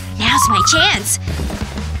busy. Now's my chance.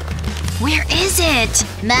 Where is it?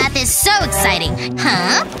 Math is so exciting.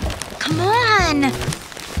 Huh? Come on.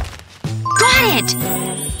 Got it!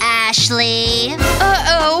 Ashley.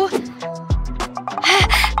 Uh-oh.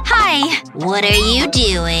 Hi. What are you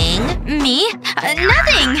doing? Me?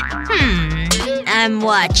 Nothing. I'm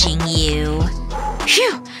watching you.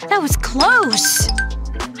 Phew. That was close.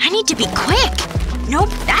 I need to be quick. Nope,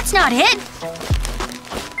 that's not it.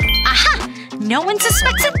 Aha! No one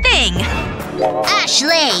suspects a thing.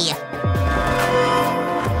 Ashley!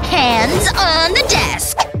 Hands on the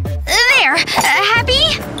desk. There.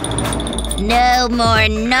 Happy? No more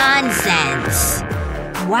nonsense.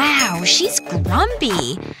 Wow, she's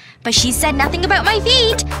grumpy. But she said nothing about my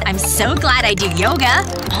feet. I'm so glad I do yoga.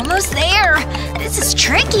 Almost there. This is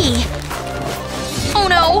tricky. Oh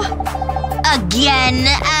no. Again,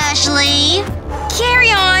 Ashley?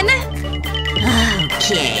 Carry on.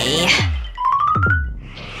 Okay.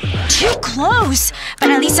 Too close.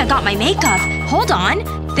 But at least I got my makeup. Hold on.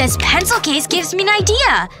 This pencil case gives me an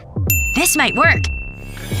idea. This might work.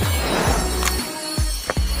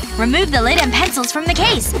 Remove the lid and pencils from the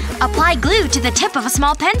case. Apply glue to the tip of a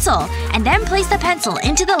small pencil. And then place the pencil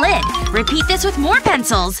into the lid. Repeat this with more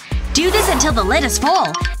pencils. Do this until the lid is full.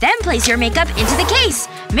 Then place your makeup into the case.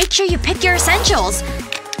 Make sure you pick your essentials.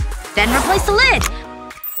 Then replace the lid.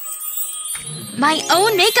 My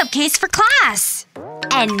own makeup case for class.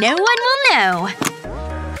 And no one will know.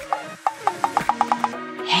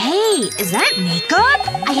 Hey, is that makeup?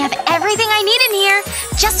 I have everything I need in here.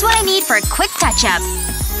 Just what I need for a quick touch-up.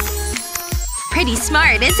 Pretty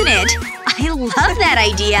smart, isn't it? I love that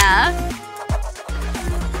idea.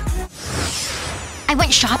 I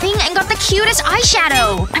went shopping and got the cutest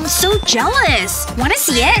eyeshadow. I'm so jealous. Wanna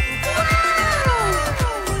see it?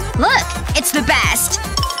 Look, it's the best.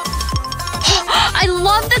 I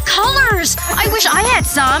love the colors! I wish I had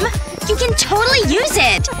some. You can totally use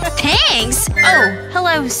it. Thanks. Oh,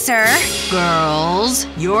 hello, sir. Girls,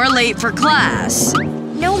 you're late for class.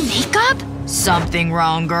 No makeup? Something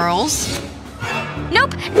wrong, girls?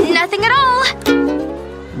 Nope, nothing at all.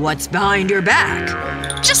 What's behind your back?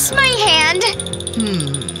 Just my hand.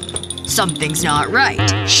 Something's not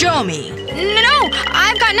right. Show me. No,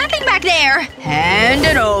 I've got nothing back there. Hand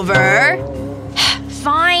it over.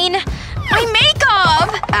 Fine. My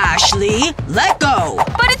makeup! Ashley, let go.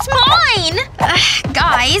 But it's mine!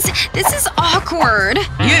 Guys, this is awkward.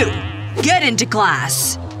 You, get into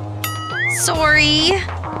class. Sorry.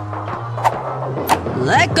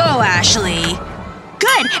 Let go, Ashley.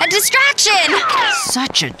 Good! A distraction!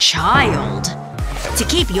 Such a child. To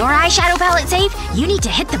keep your eyeshadow palette safe, you need to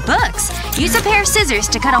hit the books. Use a pair of scissors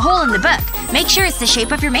to cut a hole in the book. Make sure it's the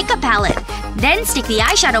shape of your makeup palette. Then stick the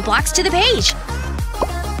eyeshadow blocks to the page.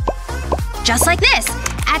 Just like this.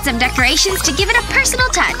 Add some decorations to give it a personal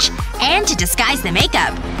touch. And to disguise the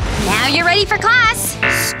makeup. Now you're ready for class!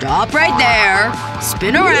 Stop right there.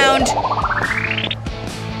 Spin around.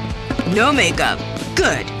 No makeup.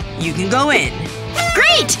 Good. You can go in.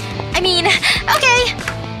 Great! I mean, okay.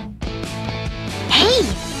 Hey!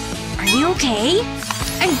 Are you okay?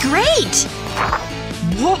 I'm great!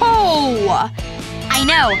 Whoa! I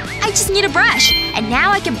know. I just need a brush. And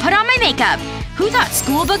now I can put on my makeup. Who thought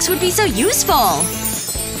school books would be so useful?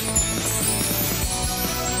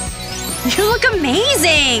 You look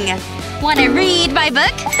amazing! Wanna read my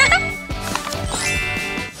book?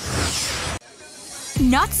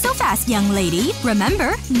 Not so fast, young lady.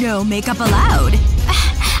 Remember, no makeup allowed.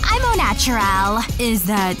 I'm au naturel. Is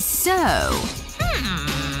that so?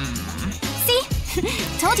 See?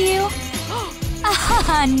 Told you.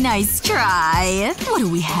 Nice try. What do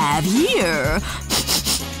we have here?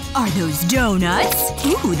 Are those donuts?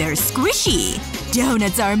 Ooh, they're squishy.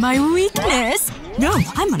 Donuts are my weakness. No,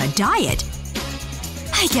 I'm on a diet.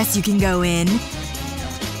 I guess you can go in.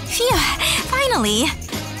 Phew. Finally.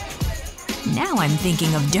 Now I'm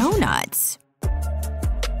thinking of donuts.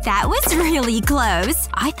 That was really close.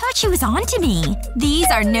 I thought she was onto me. These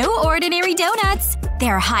are no ordinary donuts.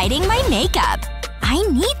 They're hiding my makeup. I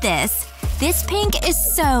need this. This pink is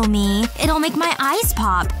so me. It'll make my eyes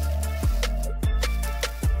pop.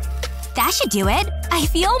 That should do it. I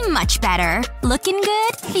feel much better. Looking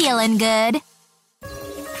good, feeling good.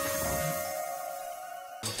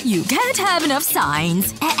 You can't have enough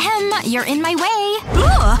signs. You're in my way.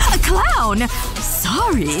 Ugh, a clown!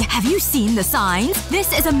 Sorry, have you seen the signs?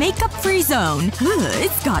 This is a makeup-free zone. Ugh,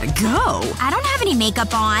 it's gotta go. I don't have any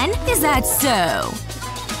makeup on. Is that so?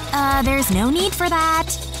 There's no need for that.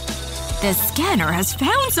 The scanner has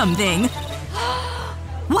found something.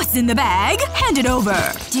 What's in the bag? Hand it over.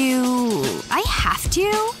 Do I have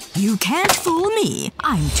to? You can't fool me.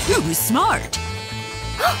 I'm too smart.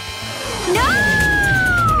 No!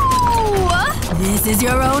 This is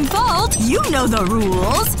your own fault. You know the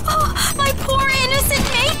rules. Oh, my poor innocent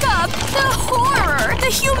makeup! The horror! The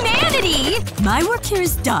humanity! My work here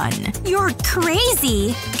is done. You're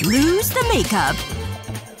crazy. Lose the makeup.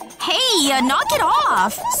 Hey, knock it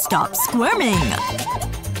off! Stop squirming.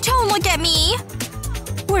 Don't look at me!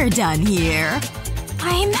 We're done here.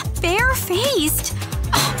 I'm bare-faced.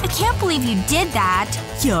 I can't believe you did that.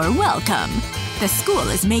 You're welcome. The school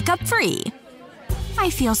is makeup-free. I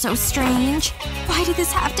feel so strange. Why did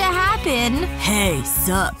this have to happen? Hey,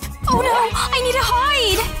 sup? Oh no! I need to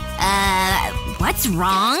hide! What's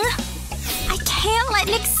wrong? I can't let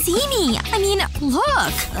Nick see me. I mean,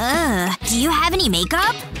 look. Do you have any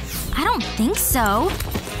makeup? I don't think so.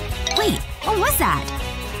 Wait, what was that?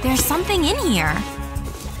 There's something in here.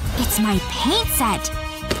 It's my paint set.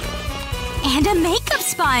 And a makeup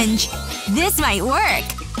sponge. This might work.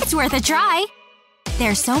 It's worth a try.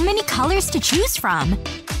 There's so many colors to choose from.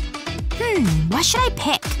 What should I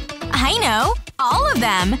pick? I know! All of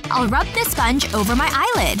them! I'll rub the sponge over my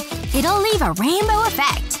eyelid. It'll leave a rainbow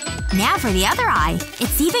effect. Now for the other eye.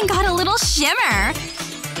 It's even got a little shimmer.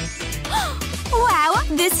 Wow,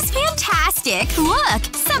 this is fantastic!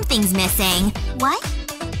 Look! Something's missing. What?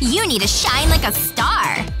 You need to shine like a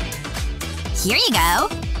star. Here you go.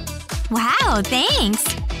 Wow, thanks.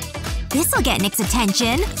 This'll get Nick's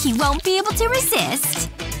attention. He won't be able to resist.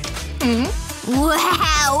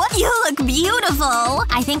 Wow! You look beautiful!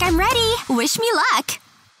 I think I'm ready. Wish me luck.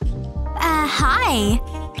 Hi.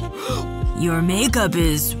 Your makeup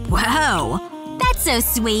is… wow. That's so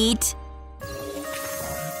sweet.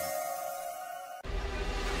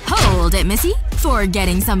 Hold it, missy.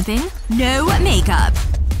 Forgetting something. No makeup.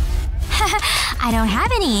 I don't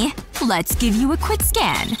have any. Let's give you a quick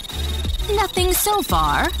scan. Nothing so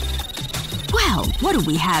far. Well, what do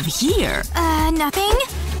we have here? Nothing?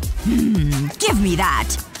 Give me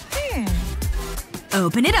that.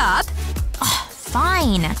 Open it up.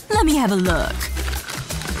 Fine. Let me have a look.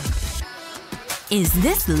 Is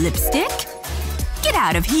this lipstick? Get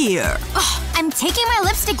out of here. I'm taking my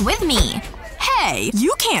lipstick with me. Hey,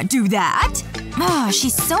 you can't do that.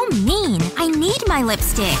 She's so mean. I need my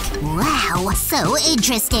lipstick. Wow, so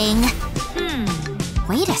interesting.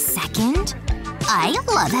 Wait a second. I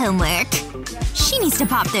love homework. She needs to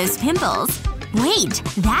pop those pimples. Wait,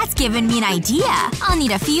 that's given me an idea. I'll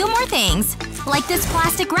need a few more things. Like this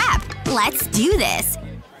plastic wrap. Let's do this.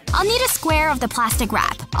 I'll need a square of the plastic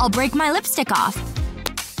wrap. I'll break my lipstick off.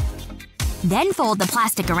 Then fold the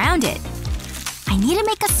plastic around it. I need to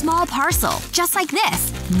make a small parcel, just like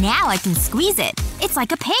this. Now I can squeeze it. It's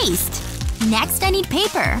like a paste. Next I need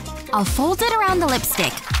paper. I'll fold it around the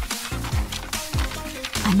lipstick.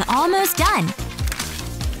 I'm almost done.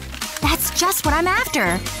 That's just what I'm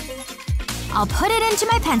after. I'll put it into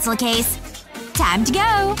my pencil case. Time to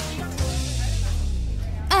go.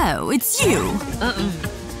 Oh, it's you.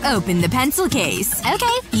 Open the pencil case.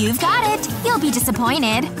 Okay, you've got it. You'll be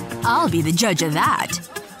disappointed. I'll be the judge of that.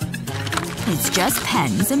 It's just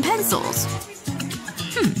pens and pencils.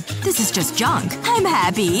 This is just junk. I'm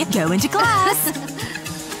happy. Go into class.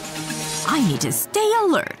 I need to stay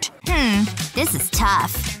alert. This is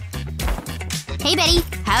tough. Hey, Betty.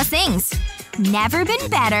 How's things? Never been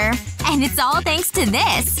better. And it's all thanks to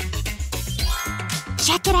this.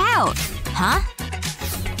 Check it out. Huh?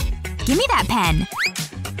 Give me that pen.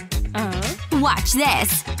 Watch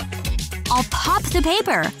this. I'll pop the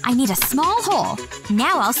paper. I need a small hole.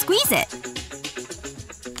 Now I'll squeeze it.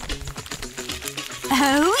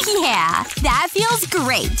 Oh yeah. That feels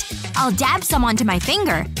great. I'll dab some onto my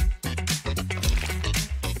finger.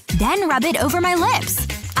 Then rub it over my lips.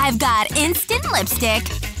 I've got instant lipstick.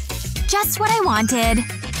 Just what I wanted.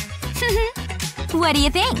 What do you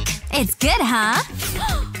think? It's good, huh?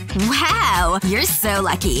 Wow, you're so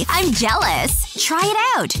lucky. I'm jealous. Try it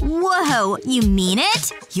out. Whoa, you mean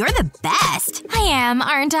it? You're the best. I am,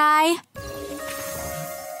 aren't I?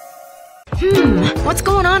 What's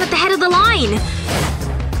going on at the head of the line?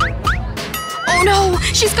 Oh no!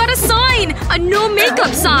 She's got a sign! A no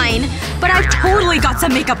makeup sign! But I've totally got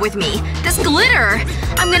some makeup with me. This glitter!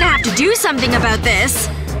 I'm gonna have to do something about this.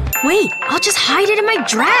 Wait, I'll just hide it in my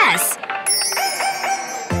dress.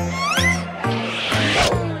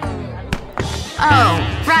 Oh,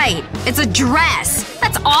 right. It's a dress.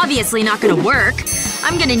 That's obviously not gonna work.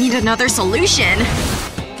 I'm gonna need another solution.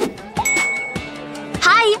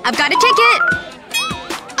 Hi, I've got a ticket!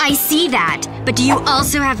 I see that. But do you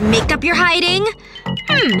also have makeup you're hiding?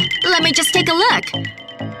 Let me just take a look.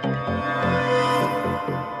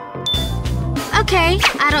 Okay,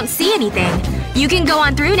 I don't see anything. You can go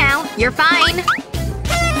on through now. You're fine.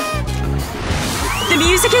 The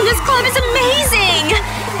music in this club is amazing!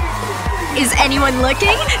 Is anyone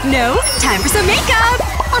looking? No? Time for some makeup!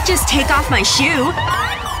 I'll just take off my shoe.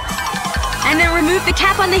 And then remove the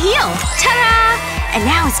cap on the heel. Ta-da! And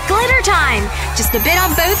now it's glitter time! Just a bit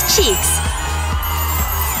on both cheeks.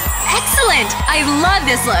 Excellent! I love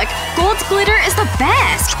this look! Gold glitter is the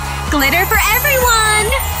best! Glitter for everyone!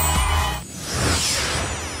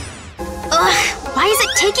 Ugh, why is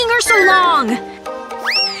it taking her so long?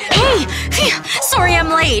 Hey! Phew, sorry I'm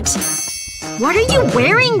late. What are you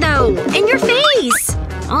wearing, though? In your face!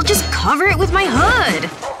 I'll just cover it with my hood.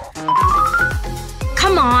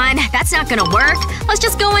 Come on, that's not gonna work. Let's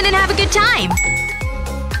just go in and have a good time.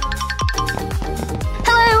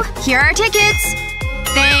 Hello, here are our tickets.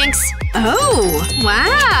 Thanks. Oh,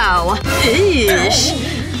 wow. Eesh.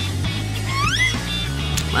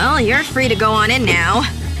 Well, you're free to go on in now.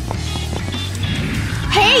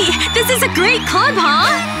 Hey! This is a great club,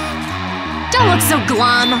 huh? Don't look so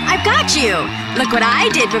glum. I've got you. Look what I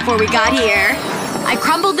did before we got here. I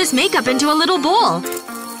crumbled this makeup into a little bowl.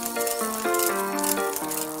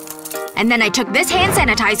 And then I took this hand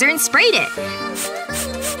sanitizer and sprayed it.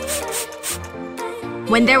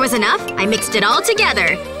 When there was enough, I mixed it all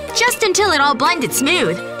together. Just until it all blended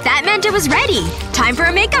smooth. That meant it was ready. Time for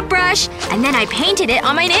a makeup brush. And then I painted it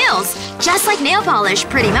on my nails. Just like nail polish,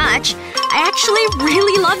 pretty much. I actually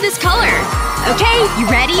really love this color. Okay, you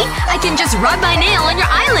ready? I can just rub my nail on your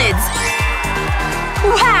eyelids.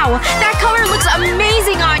 Wow! That color looks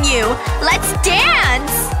amazing on you! Let's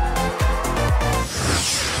dance!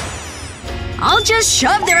 I'll just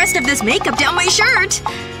shove the rest of this makeup down my shirt.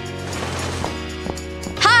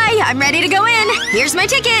 Hi, I'm ready to go in. Here's my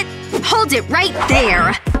ticket. Hold it right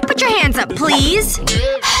there. Put your hands up, please.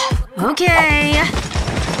 Okay.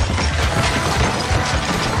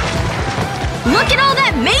 Look at all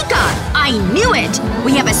that makeup! I knew it!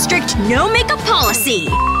 We have a strict no makeup policy.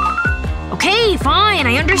 Okay, fine,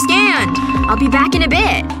 I understand. I'll be back in a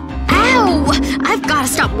bit. Ow! I've gotta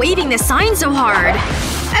stop waving this sign so hard.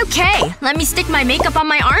 Okay, let me stick my makeup on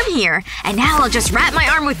my arm here. And now I'll just wrap my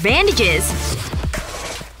arm with bandages.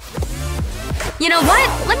 You know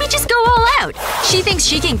what? Let me just go all out. She thinks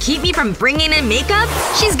she can keep me from bringing in makeup?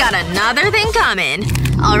 She's got another thing coming.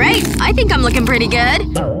 Alright, I think I'm looking pretty good.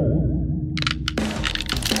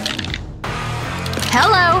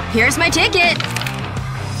 Hello, here's my ticket.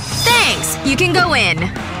 Thanks, you can go in.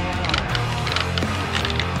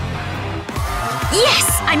 Yes!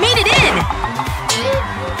 I made it in!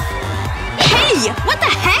 Hey! What the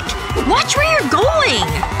heck? Watch where you're going!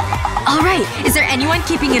 Alright, is there anyone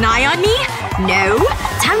keeping an eye on me? No?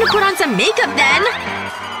 Time to put on some makeup then.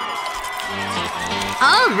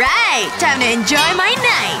 Alright, time to enjoy my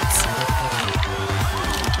night.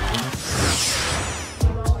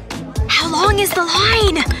 How long is the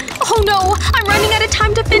line? Oh no! I'm running out of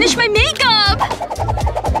time to finish my makeup!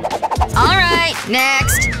 Alright,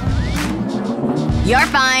 next. You're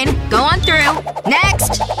fine. Go on through.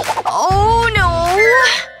 Next! Oh no!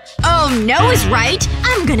 Oh no is right.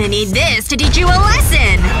 I'm gonna need this to teach you a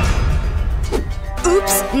lesson.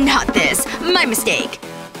 Oops, not this. My mistake.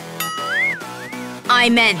 I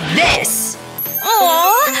meant this.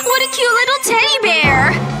 Aww, what a cute little teddy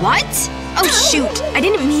bear! What? Oh shoot. I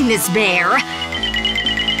didn't mean this, bear.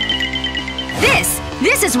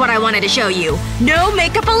 This is what I wanted to show you. No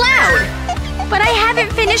makeup allowed. But I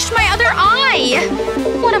haven't finished my other eye.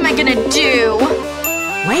 What am I gonna do?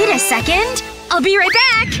 Wait a second. I'll be right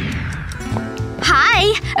back.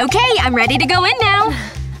 Hi. Okay, I'm ready to go in now.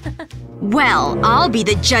 Well, I'll be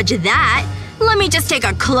the judge of that. Let me just take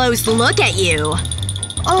a close look at you.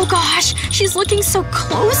 Oh gosh, she's looking so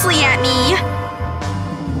closely at me.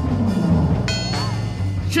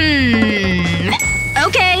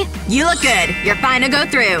 Okay, you look good. You're fine to go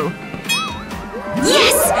through.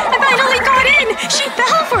 Yes! I finally got in! She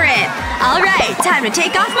fell for it! Alright, time to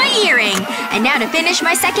take off my earring. And now to finish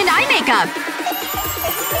my second eye makeup.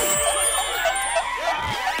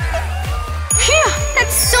 Phew!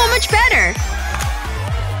 That's so much better!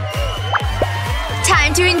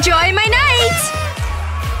 Time to enjoy my night!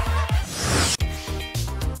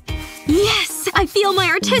 Yes! I feel my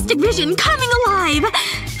artistic vision coming alive!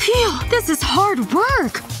 Phew, this is hard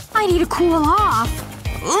work. I need to cool off.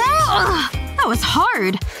 Ugh! That was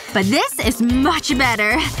hard. But this is much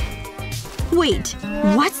better. Wait.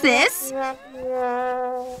 What's this?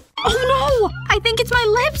 Oh no! I think it's my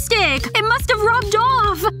lipstick! It must have rubbed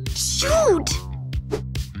off! Shoot!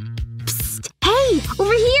 Psst! Hey!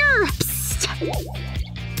 Over here! Psst!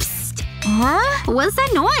 Psst! Huh? What's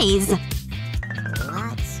that noise?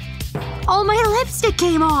 Oh, my lipstick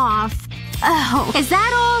came off! Oh, is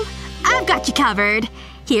that all? I've got you covered.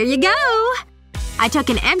 Here you go! I took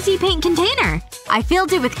an empty paint container. I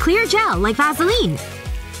filled it with clear gel, like Vaseline.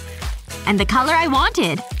 And the color I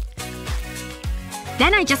wanted.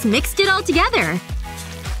 Then I just mixed it all together.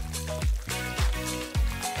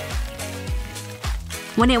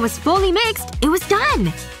 When it was fully mixed, it was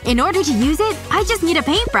done! In order to use it, I just need a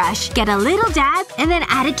paintbrush, get a little dab, and then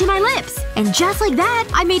add it to my lips. And just like that,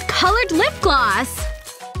 I made colored lip gloss!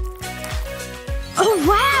 Oh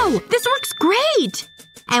wow! This works great!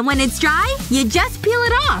 And when it's dry, you just peel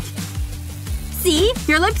it off. See?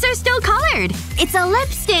 Your lips are still colored. It's a lip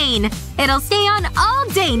stain. It'll stay on all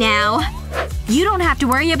day now. You don't have to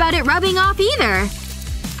worry about it rubbing off either.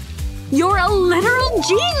 You're a literal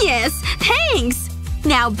genius! Thanks!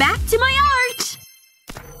 Now back to my art!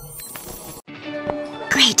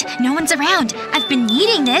 Great. No one's around. I've been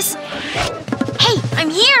needing this. Hey! I'm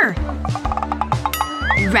here!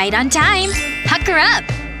 Right on time. Pucker up.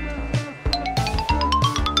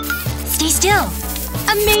 Stay still.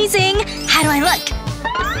 Amazing! How do I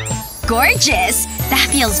look? Gorgeous! That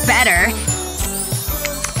feels better.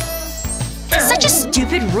 Such a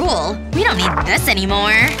stupid rule. We don't need this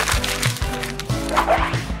anymore.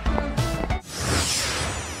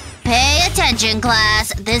 Pay attention,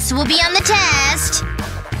 class. This will be on the test.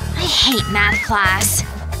 I hate math class.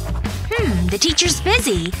 The teacher's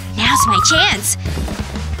busy. Now's my chance.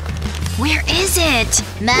 Where is it?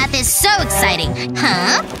 Math is so exciting.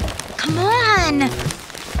 Huh? Come on.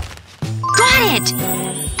 Got it!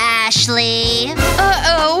 Ashley.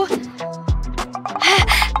 Uh-oh.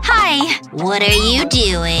 Hi. What are you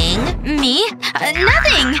doing? Me?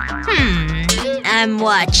 Nothing. I'm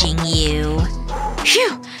watching you.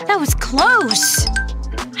 Phew. That was close.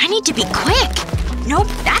 I need to be quick. Nope,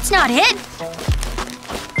 that's not it.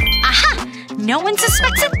 Aha! No one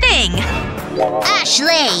suspects a thing.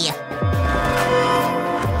 Ashley!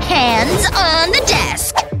 Hands on the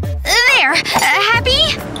desk. There.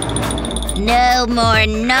 Happy? No more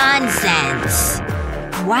nonsense.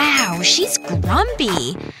 Wow, she's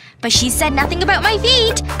grumpy. But she said nothing about my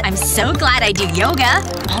feet. I'm so glad I do yoga.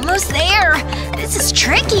 Almost there. This is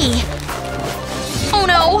tricky. Oh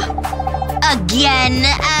no. Again,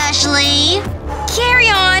 Ashley? Carry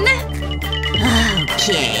on.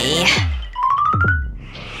 Okay.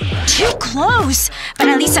 Too close. But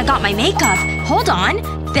at least I got my makeup. Hold on.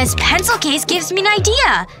 This pencil case gives me an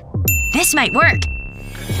idea. This might work.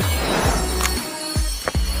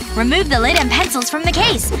 Remove the lid and pencils from the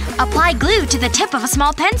case. Apply glue to the tip of a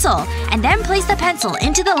small pencil. And then place the pencil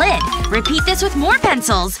into the lid. Repeat this with more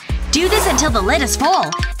pencils. Do this until the lid is full.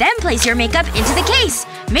 Then place your makeup into the case.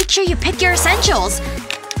 Make sure you pick your essentials.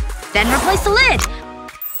 Then replace the lid.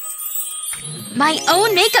 My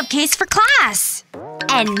own makeup case for class.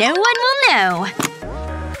 And no one will know.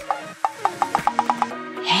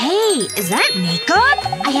 Hey, is that makeup?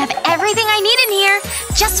 I have everything I need in here.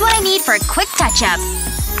 Just what I need for a quick touch-up.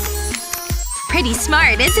 Pretty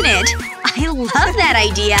smart, isn't it? I love that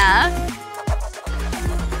idea.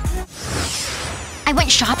 I went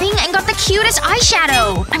shopping and got the cutest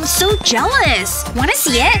eyeshadow. I'm so jealous. Wanna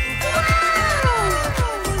see it?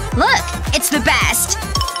 Look, it's the best.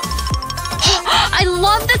 I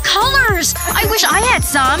love the colors! I wish I had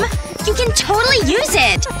some. You can totally use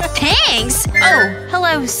it! Thanks! Oh,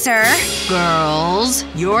 hello, sir. Girls,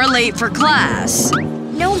 you're late for class.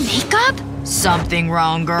 No makeup? Something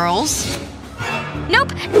wrong, girls?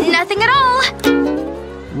 Nope, nothing at all.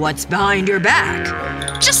 What's behind your back?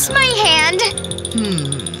 Just my hand.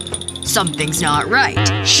 Something's not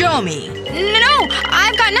right. Show me. No,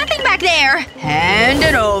 I've got nothing back there. Hand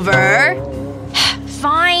it over.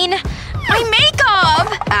 Fine. My makeup!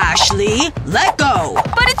 Ashley, let go.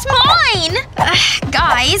 But it's mine!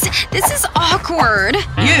 Guys, this is awkward.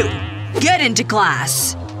 You, get into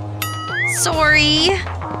class. Sorry.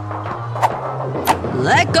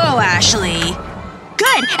 Let go, Ashley.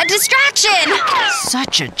 Good! A distraction!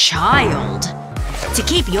 Such a child. To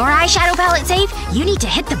keep your eyeshadow palette safe, you need to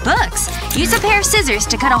hit the books. Use a pair of scissors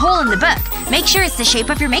to cut a hole in the book. Make sure it's the shape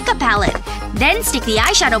of your makeup palette. Then stick the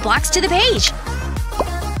eyeshadow blocks to the page.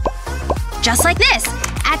 Just like this.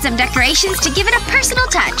 Add some decorations to give it a personal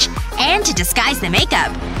touch. And to disguise the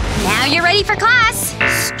makeup. Now you're ready for class!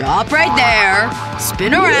 Stop right there.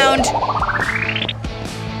 Spin around.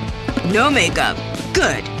 No makeup.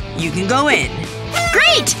 Good. You can go in.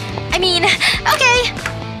 Great! I mean, okay.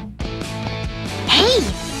 Hey!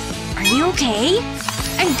 Are you okay?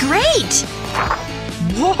 I'm great!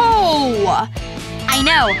 Whoa! I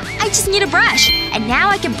know. I just need a brush. And now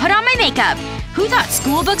I can put on my makeup. Who thought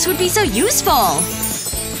school books would be so useful?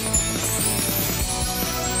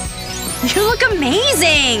 You look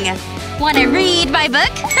amazing! Wanna read my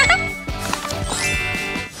book?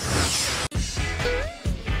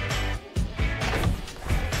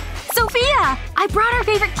 Sophia! I brought our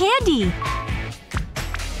favorite candy!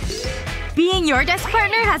 Being your desk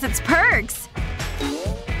partner has its perks.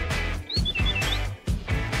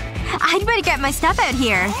 I'd better get my stuff out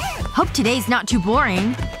here. Hope today's not too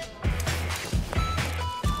boring.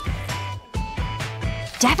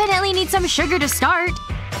 Definitely need some sugar to start.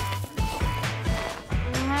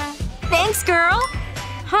 Thanks, girl.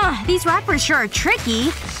 Huh, these wrappers sure are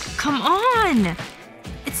tricky. Come on.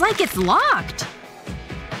 It's like it's locked.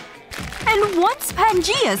 And once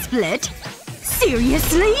Pangea split?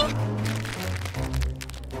 Seriously?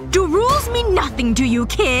 Do rules mean nothing to you,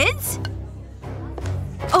 kids?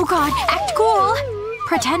 Oh god, act cool.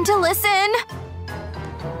 Pretend to listen.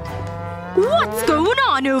 What's going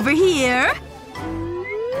on over here?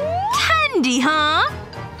 Candy, huh?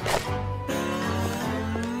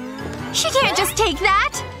 She can't just take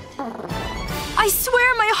that! I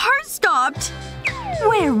swear my heart stopped!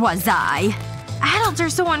 Where was I? Adults are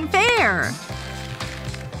so unfair.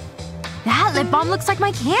 That lip balm looks like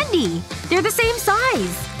my candy. They're the same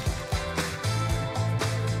size.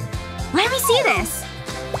 Let me see this.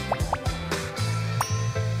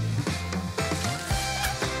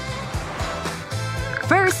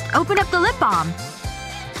 First, open up the lip balm.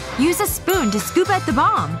 Use a spoon to scoop out the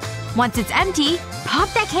balm. Once it's empty, pop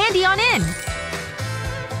that candy on in.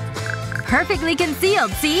 Perfectly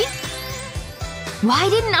concealed, see? Why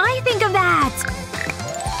didn't I think of that?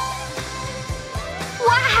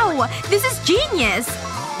 Wow! This is genius!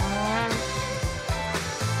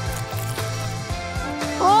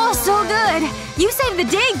 Oh, so good! You saved the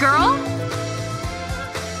day, girl!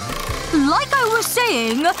 Like I was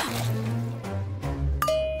saying…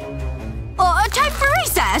 time for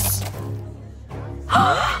recess!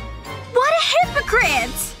 What a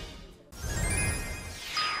hypocrite!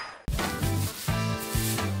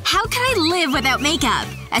 How can I live without makeup?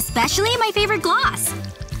 Especially my favorite gloss.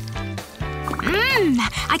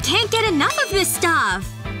 I can't get enough of this stuff.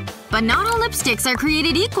 But not all lipsticks are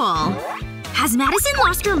created equal. Has Madison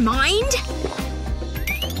lost her mind?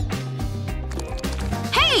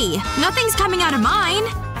 Hey! Nothing's coming out of mine.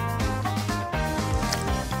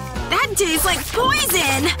 That tastes like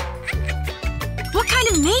poison! What kind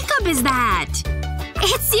of makeup is that?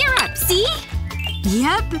 It's syrup, see?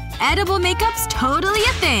 Yep. Edible makeup's totally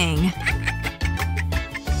a thing.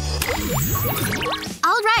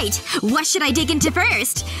 Alright. What should I dig into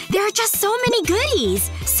first? There are just so many goodies!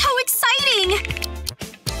 So exciting!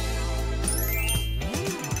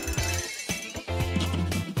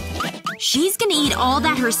 She's gonna eat all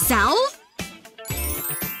that herself?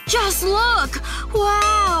 Just look!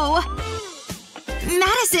 Wow!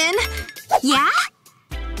 Madison? Yeah?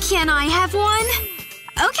 Can I have one?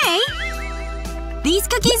 Okay. These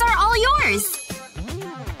cookies are all yours.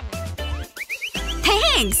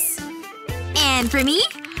 Thanks! And for me?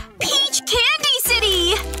 Peach Candy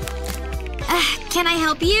City! Can I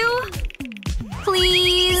help you?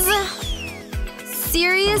 Please?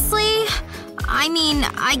 Seriously? I mean,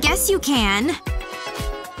 I guess you can.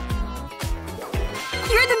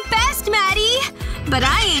 You're the best, Maddie! But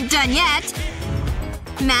I ain't done yet.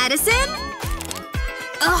 Madison?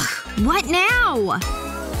 Ugh, What now?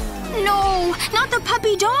 No! Not the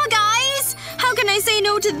puppy dog eyes! How can I say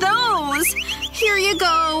no to those? Here you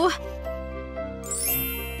go.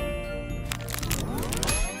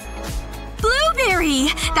 Blueberry!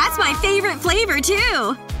 That's my favorite flavor,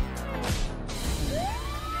 too.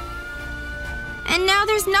 And now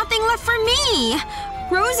there's nothing left for me.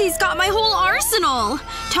 Rosie's got my whole arsenal.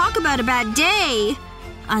 Talk about a bad day.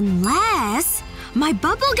 Unless… my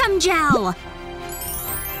bubblegum gel!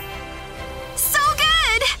 So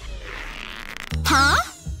good! Huh?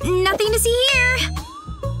 Nothing to see here.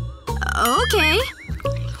 Okay.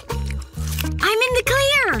 I'm in the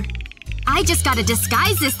clear! I just gotta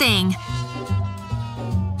disguise this thing.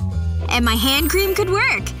 And my hand cream could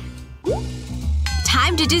work.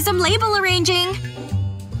 Time to do some label arranging.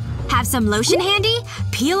 Have some lotion handy?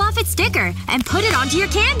 Peel off its sticker and put it onto your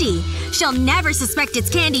candy. She'll never suspect it's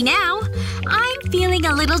candy now. I'm feeling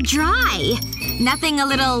a little dry. Nothing a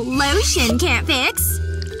little lotion can't fix.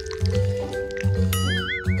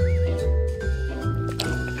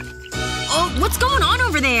 Oh, what's going on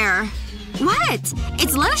over there? What?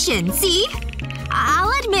 It's lotion, see?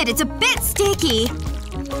 I'll admit it's a bit sticky.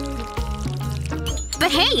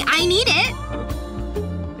 But hey, I need it.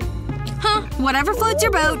 Huh, whatever floats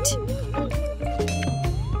your boat.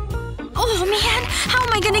 Oh man, how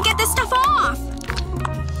am I gonna get this stuff off?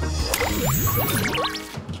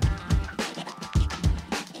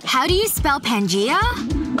 How do you spell Pangea?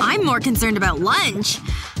 I'm more concerned about lunch.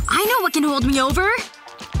 I know what can hold me over.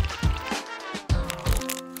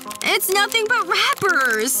 It's nothing but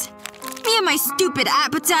wrappers. Me and my stupid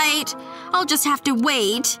appetite. I'll just have to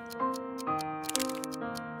wait.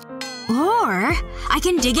 Or I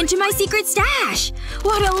can dig into my secret stash.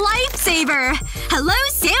 What a lifesaver! Hello,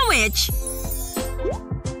 sandwich!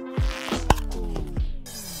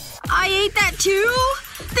 I ate that too?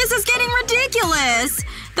 This is getting ridiculous!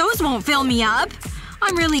 Those won't fill me up.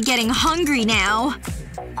 I'm really getting hungry now.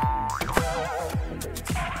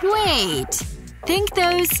 Wait. Think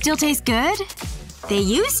those still taste good? They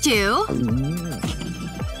used to.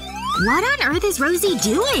 What on earth is Rosie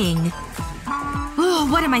doing? Oh,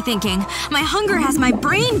 what am I thinking? My hunger has my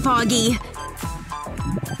brain foggy.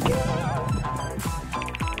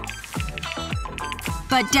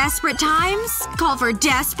 But desperate times call for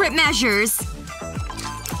desperate measures.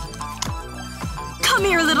 Come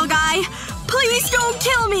here, little guy. Please don't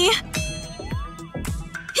kill me.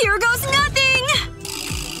 Here goes nothing!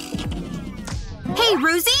 Hey,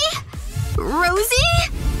 Rosie? Rosie?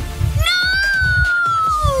 No!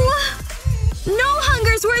 No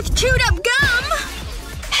hunger's worth chewed up gum!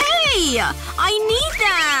 Hey! I need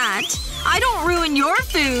that! I don't ruin your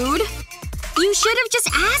food. You should have just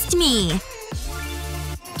asked me.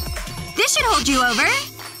 This should hold you over.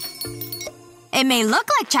 It may look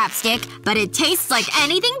like chapstick, but it tastes like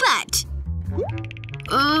anything but.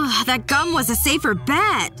 Ugh, that gum was a safer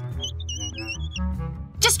bet.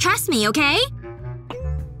 Just trust me, okay?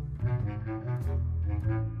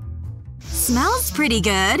 Smells pretty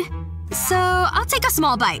good. So, I'll take a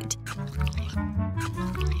small bite.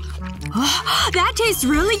 Oh, that tastes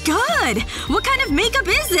really good! What kind of makeup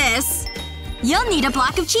is this? You'll need a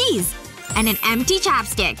block of cheese. And an empty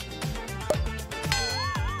chapstick.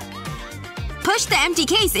 Push the empty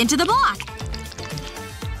case into the block.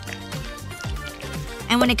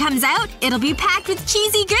 And when it comes out, it'll be packed with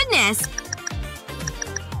cheesy goodness.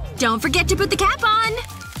 Don't forget to put the cap on.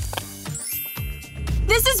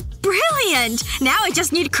 This is brilliant! Now I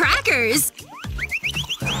just need crackers.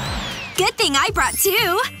 Good thing I brought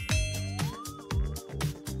two.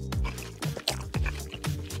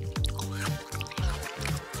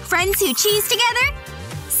 Friends who cheese together,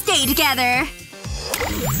 stay together.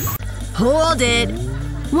 Hold it.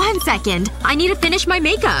 1 second. I need to finish my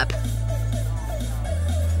makeup.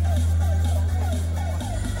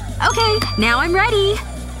 Okay, now I'm ready.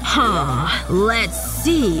 Huh. Let's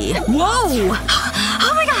see. Whoa!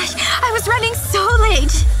 Oh my gosh! I was running so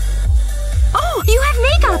late. Oh! You have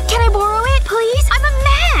makeup! Can I borrow it, please? I'm a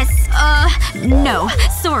mess! No.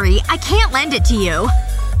 Sorry. I can't lend it to you.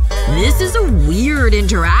 This is a weird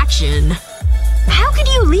interaction. How could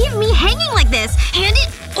you leave me hanging like this? Hand it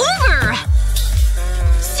over!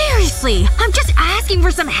 Seriously, I'm just asking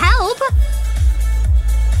for some help.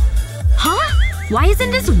 Huh? Why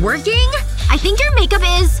isn't this working? I think your makeup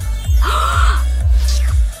is… Oh,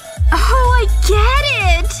 I get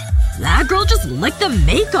it! That girl just licked the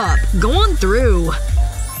makeup. Going through.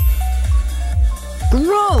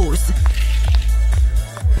 Gross.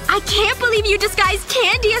 I can't believe you disguised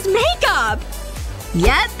candy as makeup!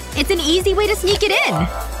 Yep, it's an easy way to sneak it in.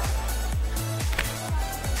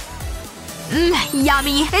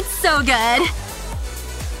 Yummy. It's so good.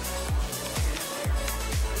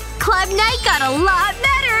 makeup night got a lot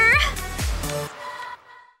better!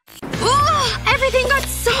 Ugh! Everything got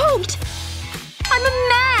soaked! I'm a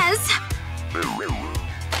mess!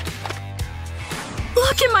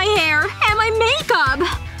 Look at my hair! And my makeup!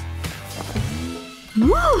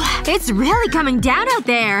 Woo! It's really coming down out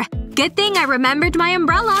there. Good thing I remembered my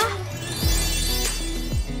umbrella.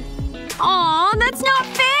 Aw, that's not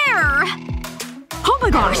fair! Oh my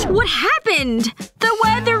gosh, what happened? The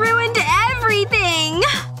weather ruined everything!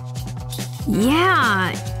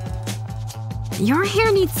 Yeah. Your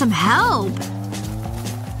hair needs some help.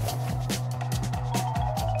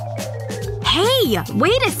 Hey!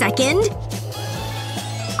 Wait a second!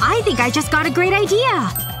 I think I just got a great idea!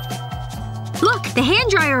 Look! The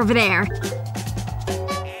hand dryer over there!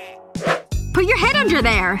 Put your head under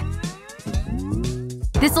there!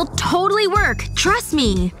 This'll totally work! Trust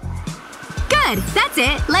me! Good! That's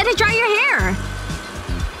it! Let it dry your hair!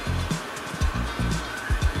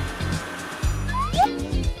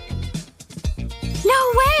 No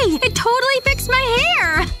way! It totally fixed my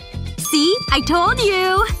hair! See? I told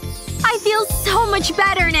you! I feel so much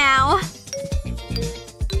better now!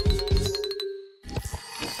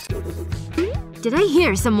 Did I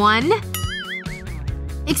hear someone?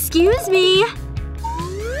 Excuse me?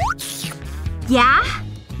 Yeah?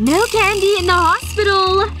 No candy in the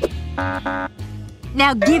hospital!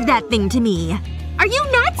 Now give that thing to me. Are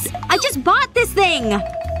you nuts? I just bought this thing!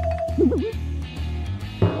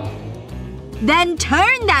 Then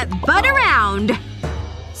turn that butt around!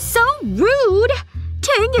 So rude!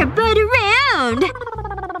 Turn your butt around!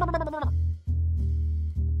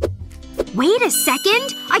 Wait a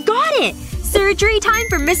second! I got it! Surgery time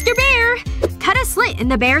for Mr. Bear! Cut a slit in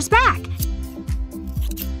the bear's back.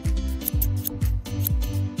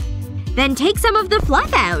 Then take some of the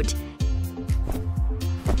fluff out.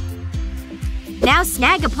 Now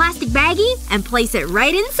snag a plastic baggie and place it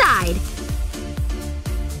right inside.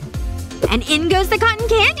 And in goes the cotton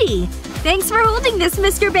candy! Thanks for holding this,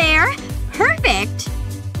 Mr. Bear! Perfect!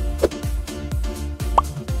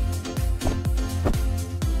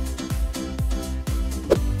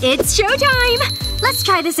 It's showtime! Let's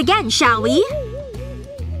try this again, shall we?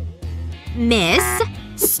 Miss?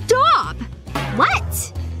 Stop!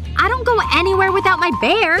 What? I don't go anywhere without my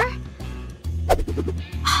bear.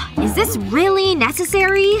 Is this really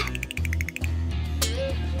necessary?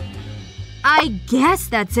 I guess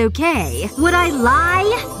that's okay. Would I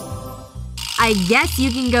lie? I guess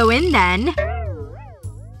you can go in then.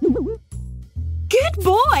 Good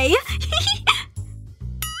boy!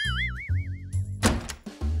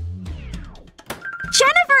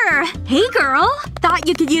 Jennifer! Hey girl! Thought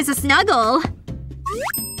you could use a snuggle.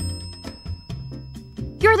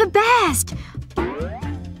 You're the best!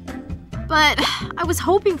 But I was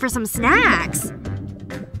hoping for some snacks.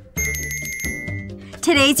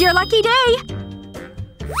 Today's your lucky day!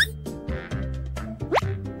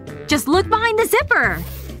 Just look behind the zipper.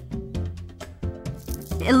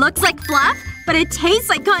 It looks like fluff, but it tastes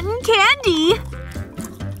like cotton candy.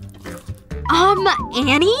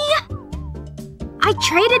 Annie? I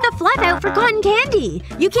traded the fluff out for cotton candy.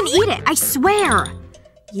 You can eat it, I swear.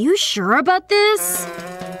 You sure about this?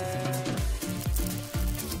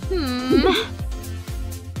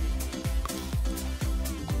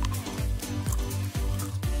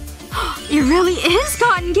 It really is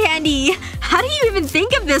cotton candy! How do you even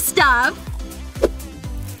think of this stuff?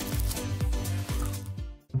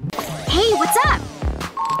 Hey, what's up?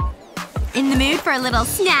 In the mood for a little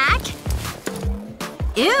snack?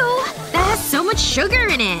 Ew! That has so much sugar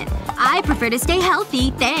in it. I prefer to stay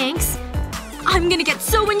healthy, thanks. I'm gonna get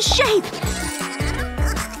so in shape!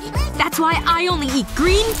 That's why I only eat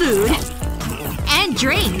green food. And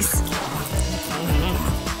drinks.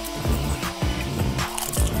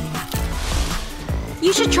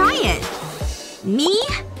 You should try it. Me?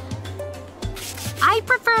 I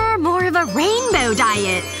prefer more of a rainbow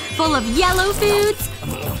diet. Full of yellow foods,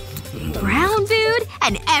 brown food,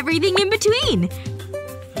 and everything in between.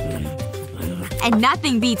 And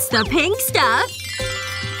nothing beats the pink stuff.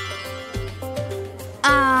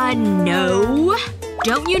 No.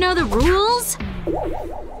 Don't you know the rules?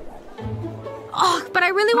 Oh, but I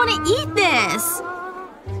really want to eat this.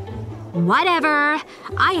 Whatever.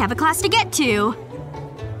 I have a class to get to.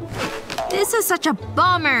 This is such a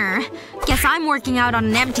bummer. Guess I'm working out on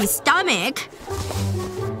an empty stomach.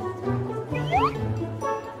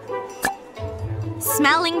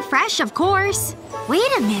 Smelling fresh, of course.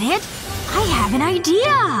 Wait a minute. I have an idea.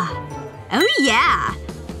 Oh yeah.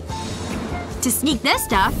 To sneak this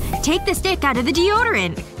stuff, take the stick out of the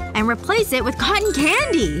deodorant. And replace it with cotton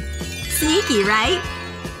candy. Sneaky, right?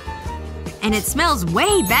 And it smells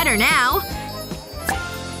way better now.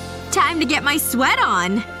 Time to get my sweat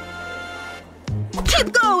on.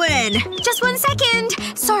 Keep going! Just 1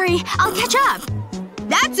 second. Sorry, I'll catch up.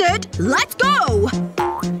 That's it! Let's go!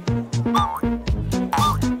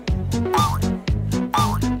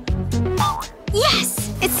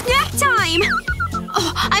 Yes! It's snack time!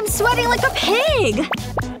 Oh, I'm sweating like a pig!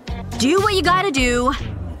 Do what you gotta do.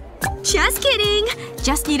 Just kidding.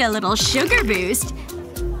 Just need a little sugar boost.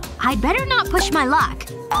 I'd better not push my luck.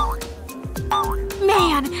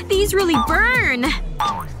 Man, these really burn.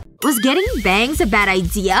 Was getting bangs a bad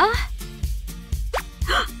idea?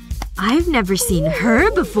 I've never seen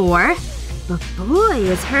her before. But boy,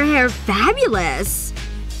 is her hair fabulous.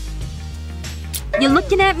 You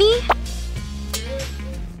looking at me?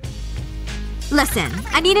 Listen,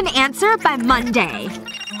 I need an answer by Monday.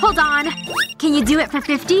 Hold on. Can you do it for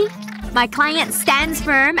 50? My client stands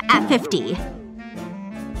firm at 50.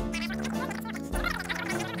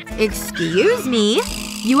 Excuse me?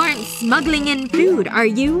 You aren't smuggling in food, are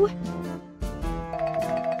you?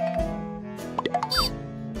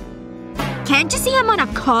 Can't you see I'm on a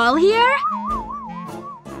call here?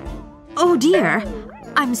 Oh dear.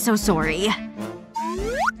 I'm so sorry.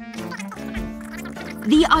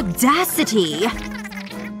 The audacity.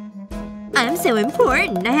 I'm so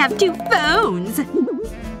important. I have 2 phones.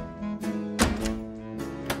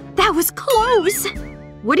 That was close!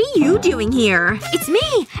 What are you doing here? It's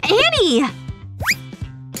me! Annie!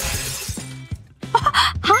 Oh,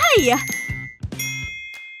 hi!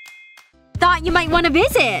 Thought you might want to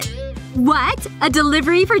visit. What? A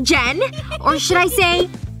delivery for Jen? Or should I say,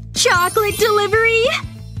 chocolate delivery?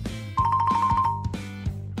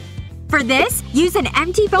 For this, use an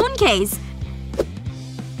empty phone case.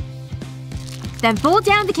 Then fold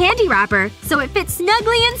down the candy wrapper so it fits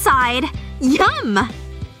snugly inside. Yum!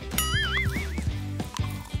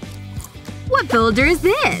 What folder is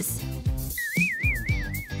this?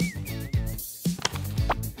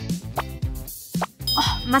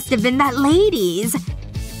 Oh, must have been that lady's.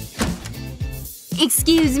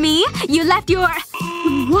 Excuse me? You left your…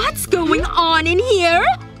 What's going on in here?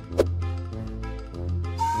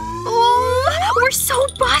 Oh, we're so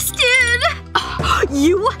busted!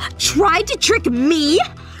 You tried to trick me?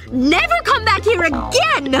 Never come back here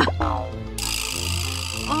again!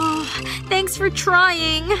 Oh, thanks for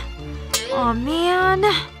trying. Aw, man.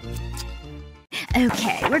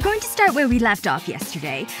 Okay, we're going to start where we left off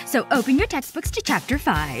yesterday. So open your textbooks to chapter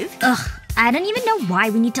 5. Ugh, I don't even know why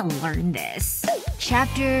we need to learn this.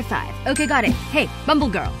 Chapter 5. Okay, got it. Hey, Bumble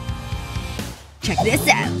Girl. Check this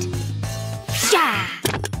out. Sha!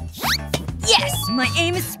 Yes! My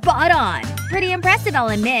aim is spot on. Pretty impressive, I'll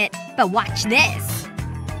admit. But watch this.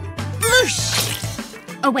 Loosh!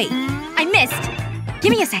 Oh wait. I missed.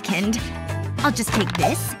 Give me a second. I'll just take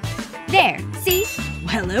this. There. See?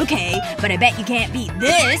 Well, okay. But I bet you can't beat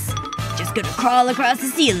this. Just gonna crawl across the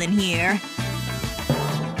ceiling here.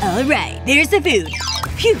 Alright, there's the food.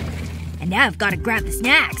 Phew! And now I've gotta grab the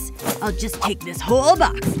snacks. I'll just take this whole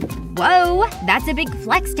box. Whoa! That's a big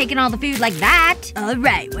flex taking all the food like that.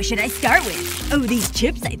 Alright, what should I start with? Oh, these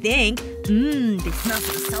chips, I think. They smell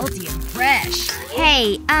so salty and fresh.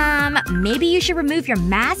 Hey, maybe you should remove your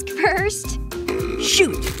mask first?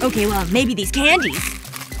 Shoot. Okay, well, maybe these candies.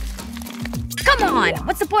 Come on!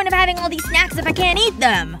 What's the point of having all these snacks if I can't eat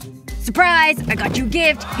them? Surprise! I got you a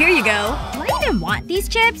gift. Here you go. Do I even want these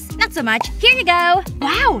chips? Not so much. Here you go.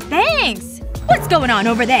 Wow, thanks! What's going on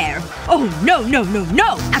over there? Oh, no, no, no,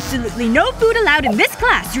 no! Absolutely no food allowed in this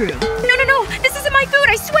classroom! No, no, no! This isn't my food,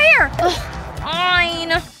 I swear! Ugh,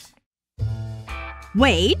 fine.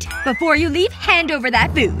 Wait. Before you leave, hand over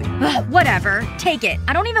that food. Ugh, whatever. Take it.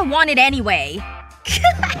 I don't even want it anyway.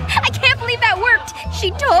 I can't believe that worked!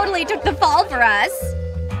 She totally took the fall for us.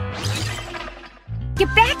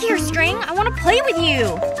 Get back here, String! I want to play with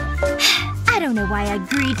you! I don't know why I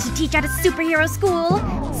agreed to teach at a superhero school.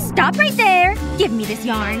 Stop right there! Give me this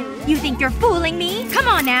yarn. You think you're fooling me? Come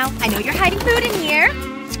on now. I know you're hiding food in here.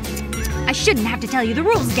 I shouldn't have to tell you the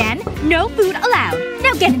rules again. No food allowed.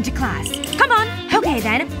 Now get into class. Come on. Okay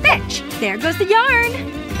then. Fetch. There goes the yarn.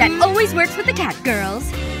 That always works with the cat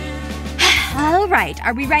girls. Alright,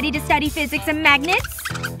 are we ready to study physics and magnets?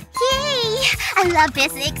 Yay! I love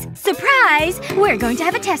physics. Surprise! We're going to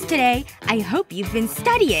have a test today. I hope you've been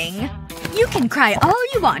studying. You can cry all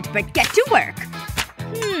you want, but get to work.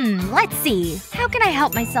 Let's see. How can I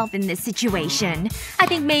help myself in this situation? I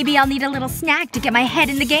think maybe I'll need a little snack to get my head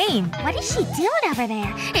in the game. What is she doing over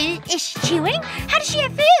there? Is she chewing? How does she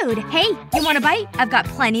have food? Hey, you want a bite? I've got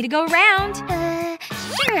plenty to go around.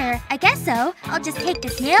 Sure. I guess so. I'll just take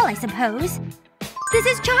this meal, I suppose. This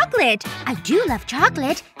is chocolate! I do love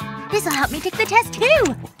chocolate. This'll help me take the test,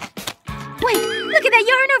 too. Wait, Look at that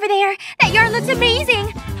yarn over there! That yarn looks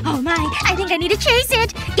amazing! Oh my, I think I need to chase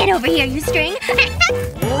it! Get over here, you string!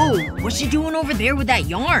 Whoa, what's she doing over there with that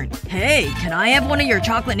yarn? Hey, can I have one of your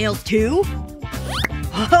chocolate nails too?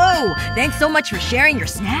 Oh, thanks so much for sharing your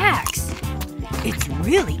snacks. It's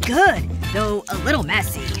really good, though a little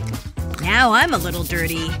messy. Now I'm a little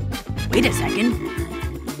dirty. Wait a second.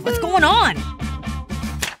 What's going on?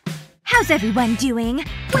 How's everyone doing?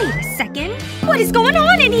 Wait a second. What is going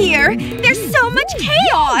on in here? There's so much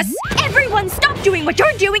chaos! Everyone stop doing what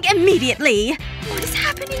you're doing immediately! What is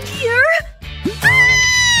happening here?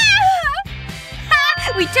 Ah!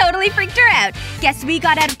 Ha! We totally freaked her out. Guess we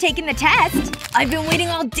got out of taking the test. I've been waiting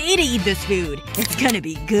all day to eat this food. It's gonna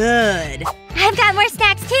be good. I've got more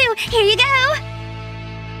snacks too. Here you go!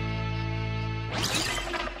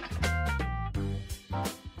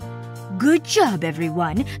 Good job,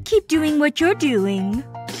 everyone. Keep doing what you're doing.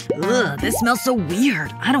 Ugh, this smells so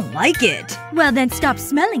weird. I don't like it. Well then stop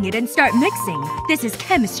smelling it and start mixing. This is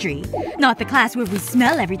chemistry. Not the class where we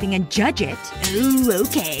smell everything and judge it. Ooh,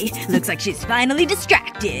 okay. Looks like she's finally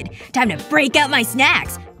distracted. Time to break out my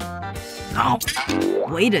snacks. Oh.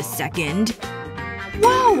 Wait a second.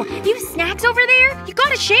 Whoa! You have snacks over there? You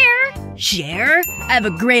gotta share! Share? I have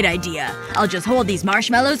a great idea. I'll just hold these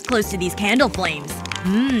marshmallows close to these candle flames.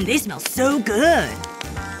 They smell so good.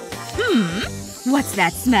 What's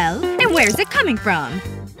that smell? And where's it coming from?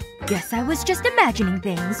 Guess I was just imagining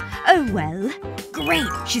things. Oh well. Great!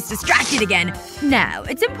 She's distracted again. Now,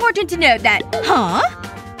 it's important to note that… Huh?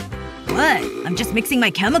 What? I'm just mixing my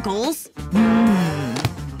chemicals.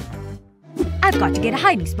 I've got to get a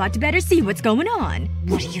hiding spot to better see what's going on.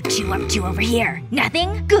 What are you two up to over here?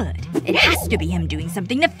 Nothing? Good. It has to be him doing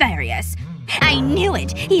something nefarious. I knew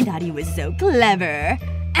it! He thought he was so clever.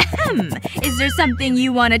 Ahem. Is there something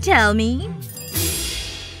you want to tell me?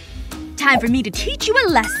 Time for me to teach you a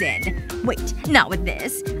lesson. Wait, not with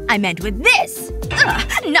this. I meant with this.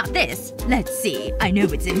 Ugh, not this. Let's see. I know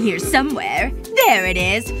it's in here somewhere. There it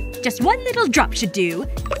is. Just one little drop should do.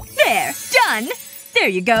 There. Done! There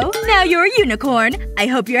you go. Now you're a unicorn. I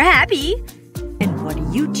hope you're happy. And what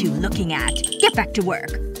are you two looking at? Get back to work.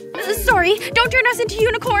 Sorry. Don't turn us into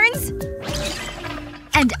unicorns.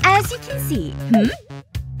 And as you can see…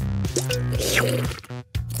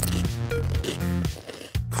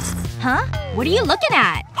 Huh? What are you looking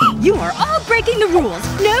at? You are all breaking the rules.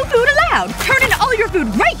 No food allowed. Turn in all your food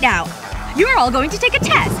right now. You're all going to take a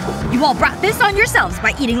test. You all brought this on yourselves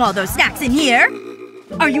by eating all those snacks in here.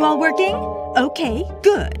 Are you all working? Okay,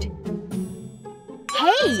 good.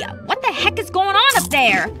 Hey! What the heck is going on up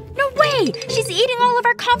there? No way! She's eating all of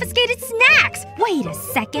our confiscated snacks! Wait a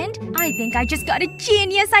second. I think I just got a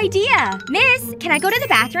genius idea. Miss, can I go to the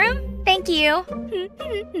bathroom? Thank you.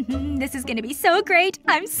 This is gonna be so great.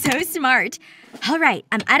 I'm so smart. Alright,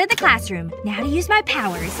 I'm out of the classroom. Now to use my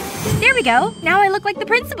powers. There we go. Now I look like the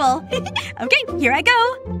principal. Okay, here I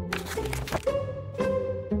go.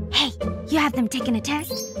 Hey, you have them taking a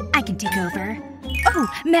test? I can take over. Oh,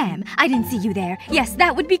 ma'am, I didn't see you there. Yes,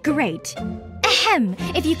 that would be great. Ahem.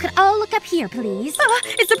 If you could all look up here, please.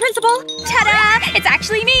 It's the principal. Ta-da! It's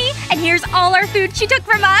actually me! And here's all our food she took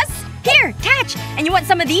from us. Here, catch! And you want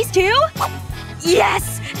some of these too?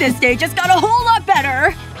 Yes! This day just got a whole lot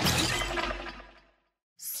better!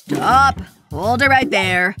 Stop. Hold it right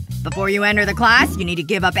there. Before you enter the class, you need to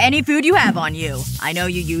give up any food you have on you. I know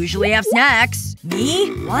you usually have snacks. Me?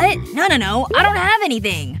 What? No. I don't have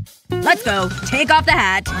anything. Let's go. Take off the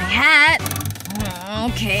hat. My hat?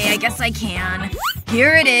 Okay, I guess I can.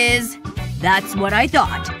 Here it is. That's what I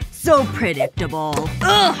thought. So predictable.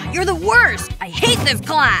 Ugh, you're the worst! I hate this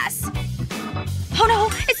class! Oh no!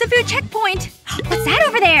 It's the food checkpoint! What's that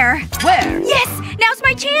over there? Where? Yes! Now's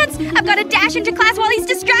my chance! I've gotta dash into class while he's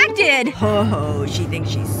distracted! Ho, she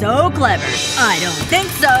thinks she's so clever. I don't think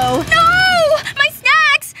so. No! My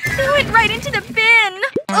snacks! They went right into the bin!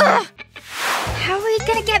 Ugh! How are we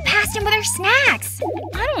gonna get past him with our snacks?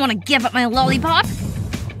 I don't want to give up my lollipop.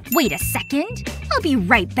 Wait a second. I'll be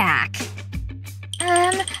right back.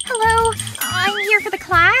 Hello? I'm here for the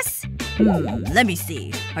class? Let me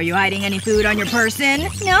see. Are you hiding any food on your person?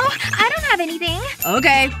 No, I don't have anything.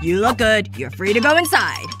 Okay, you look good. You're free to go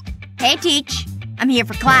inside. Hey, Teach. I'm here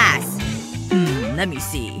for class. Let me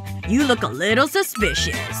see. You look a little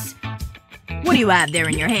suspicious. What do you have there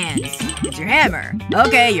in your hands? It's your hammer.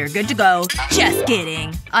 Okay, you're good to go. Just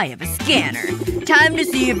kidding. I have a scanner. Time to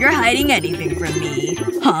see if you're hiding anything from me.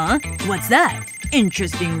 Huh? What's that?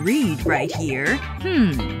 Interesting read right here.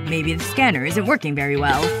 Maybe the scanner isn't working very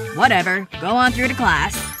well. Whatever. Go on through to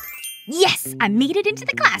class. Yes! I made it into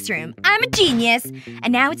the classroom. I'm a genius.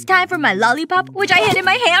 And now it's time for my lollipop, which I hid in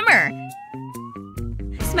my hammer.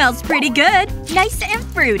 Smells pretty good. Nice and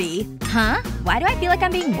fruity. Huh? Why do I feel like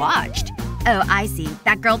I'm being watched? Oh, I see.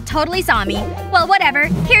 That girl totally saw me. Well, whatever.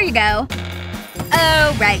 Here you go.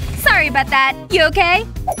 Oh, right. Sorry about that. You okay?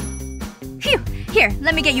 Phew. Here,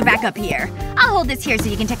 let me get you back up here. I'll hold this here so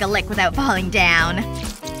you can take a lick without falling down.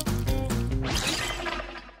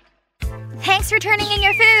 Thanks for turning in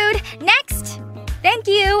your food. Next! Thank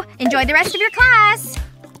you. Enjoy the rest of your class.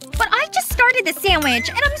 But I just started the sandwich,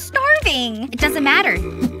 and I'm starving. It doesn't matter.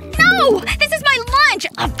 No! This is my lunch!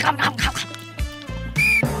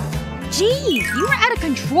 Jeez, you were out of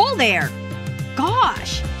control there.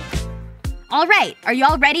 Gosh. Alright, are you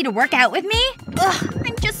all ready to work out with me? Ugh,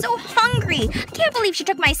 I'm just so hungry. I can't believe she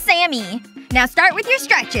took my Sammy. Now start with your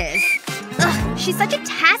stretches. Ugh, she's such a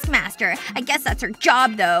taskmaster. I guess that's her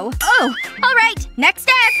job, though. Oh! Alright, next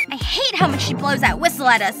step! I hate how much she blows that whistle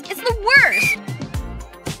at us. It's the worst!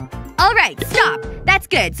 Alright, stop. That's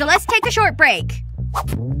good, so let's take a short break.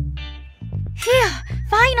 Phew.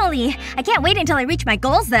 Finally! I can't wait until I reach my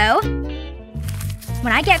goals, though.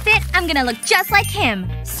 When I get fit, I'm gonna look just like him.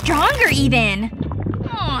 Stronger, even.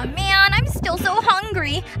 Aw, man, I'm still so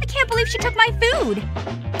hungry. I can't believe she took my food.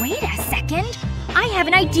 Wait a second. I have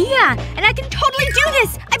an idea! And I can totally do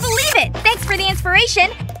this! I believe it! Thanks for the inspiration!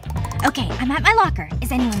 Okay, I'm at my locker.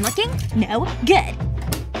 Is anyone looking? No? Good.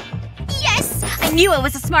 Yes! I knew it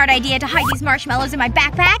was a smart idea to hide these marshmallows in my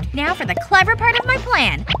backpack. Now for the clever part of my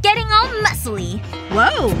plan. Getting all muscly.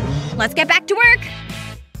 Whoa. Let's get back to work.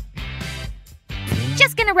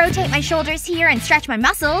 Just gonna rotate my shoulders here and stretch my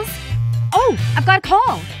muscles. Oh! I've got a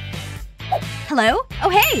call. Hello? Oh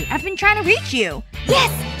hey! I've been trying to reach you.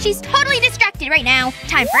 Yes! She's totally distracted right now.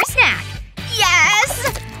 Time for a snack. Yes!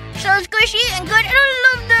 So squishy and good and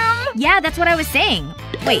I love them! Yeah, that's what I was saying.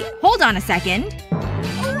 Wait, hold on a second.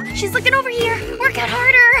 She's looking over here. Work out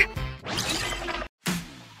harder.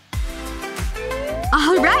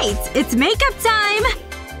 Alright, it's makeup time!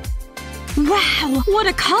 Wow, what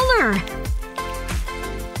a color!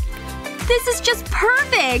 This is just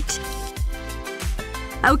perfect!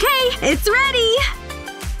 Okay, it's ready!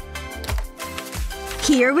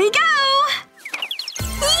 Here we go!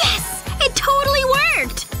 Yes! It totally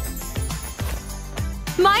worked!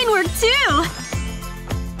 Mine worked too!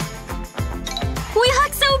 We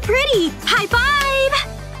look so pretty! High five!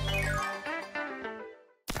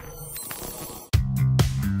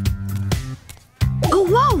 Oh,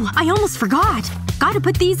 whoa! I almost forgot. Gotta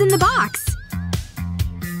put these in the box.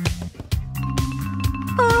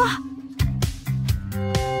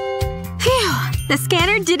 Phew. The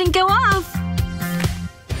scanner didn't go off.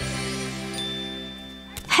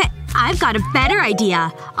 I've got a better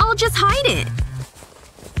idea. I'll just hide it.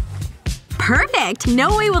 Perfect!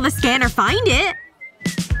 No way will the scanner find it.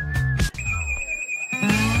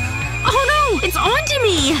 Oh no! It's onto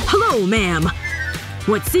me! Hello, ma'am.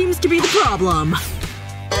 What seems to be the problem?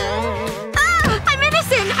 Ah! I'm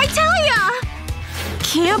innocent! I tell ya!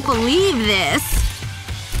 Can't believe this.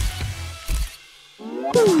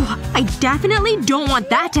 Ooh, I definitely don't want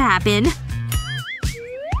that to happen.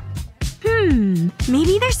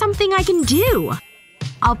 Maybe there's something I can do.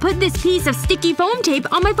 I'll put this piece of sticky foam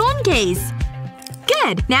tape on my phone case.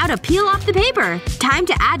 Good! Now to peel off the paper. Time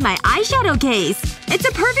to add my eyeshadow case. It's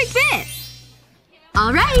a perfect fit!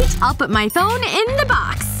 Alright, I'll put my phone in the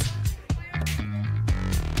box.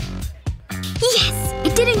 Yes!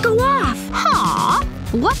 It didn't go off! Aww.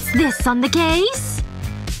 What's this on the case?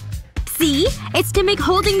 See? It's to make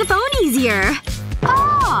holding the phone easier.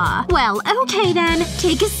 Ah. Well, okay then.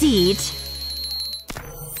 Take a seat.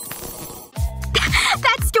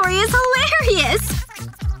 That story is hilarious!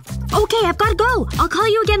 Okay, I've gotta go. I'll call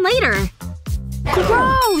you again later.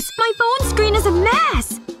 Gross! My phone screen is a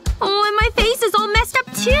mess! Oh, and my face is all messed up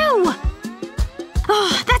too!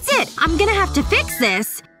 Oh, that's it! I'm gonna have to fix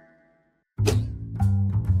this.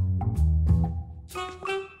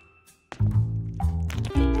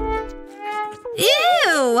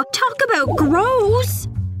 Ew! Talk about gross!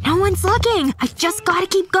 No one's looking. I just gotta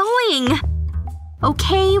keep going.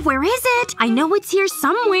 Okay, where is it? I know it's here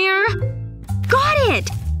somewhere. Got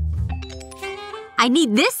it! I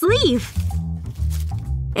need this leaf.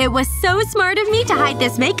 It was so smart of me to hide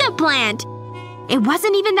this makeup plant. It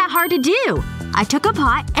wasn't even that hard to do. I took a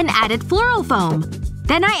pot and added floral foam.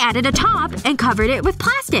 Then I added a top and covered it with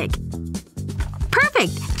plastic.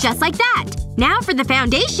 Perfect! Just like that. Now for the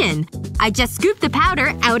foundation. I just scooped the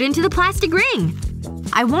powder out into the plastic ring.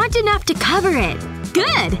 I want enough to cover it.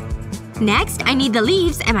 Good! Next, I need the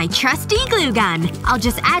leaves and my trusty glue gun. I'll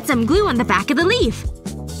just add some glue on the back of the leaf.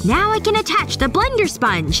 Now I can attach the blender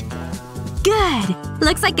sponge. Good!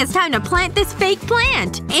 Looks like it's time to plant this fake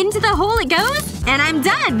plant. Into the hole it goes, and I'm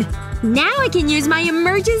done! Now I can use my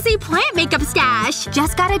emergency plant makeup stash.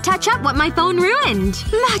 Just gotta touch up what my phone ruined.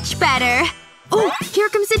 Much better. Oh, here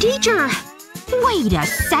comes the teacher. Wait a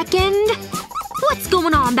second. What's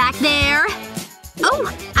going on back there?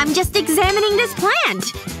 Oh, I'm just examining this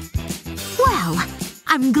plant. Well,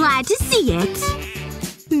 I'm glad to see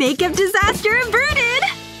it. Makeup disaster averted!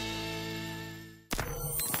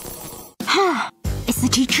 Is the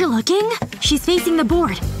teacher looking? She's facing the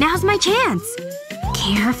board. Now's my chance.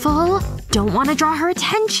 Careful. Don't want to draw her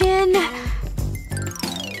attention.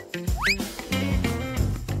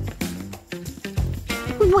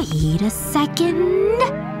 Wait a second.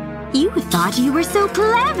 You thought you were so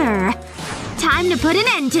clever. Time to put an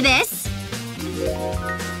end to this.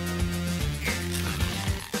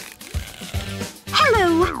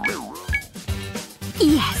 Hello.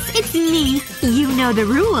 Yes, it's me. You know the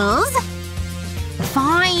rules.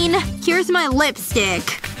 Fine. Here's my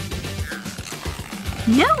lipstick.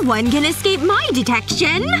 No one can escape my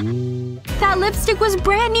detection. That lipstick was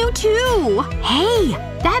brand new too. Hey,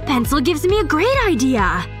 that pencil gives me a great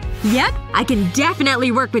idea. Yep, I can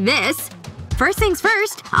definitely work with this. First things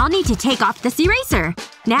first, I'll need to take off this eraser.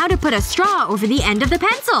 Now to put a straw over the end of the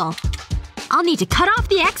pencil. I'll need to cut off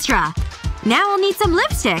the extra. Now I'll need some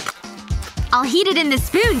lipstick. I'll heat it in this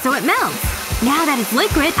spoon so it melts. Now that it's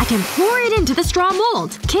liquid, I can pour it into the straw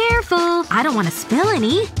mold. Careful. I don't want to spill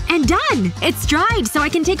any. And done! It's dried so I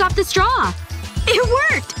can take off the straw.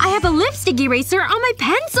 It worked! I have a lipstick eraser on my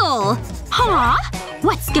pencil! Huh?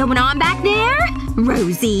 What's going on back there?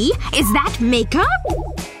 Rosie, is that makeup?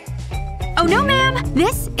 Oh no, ma'am.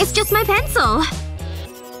 This is just my pencil.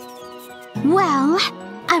 Well,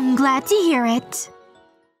 I'm glad to hear it.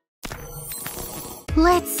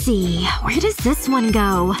 Let's see. Where does this one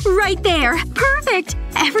go? Right there! Perfect!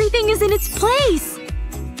 Everything is in its place!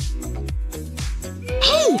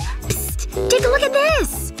 Hey! Psst! Take a look at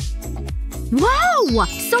this! Whoa!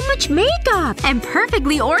 So much makeup! And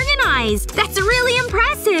perfectly organized! That's really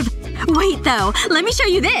impressive! Wait though, let me show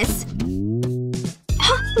you this!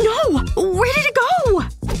 No! Where did it go?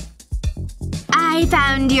 I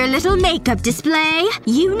found your little makeup display.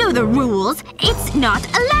 You know the rules. It's not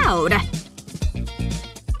allowed.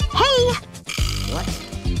 Hey! What?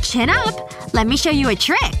 Chin up. Let me show you a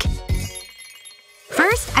trick.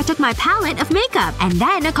 First, I took my palette of makeup, and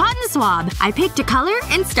then a cotton swab. I picked a color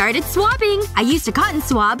and started swabbing. I used a cotton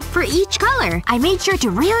swab for each color. I made sure to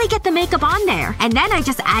really get the makeup on there, and then I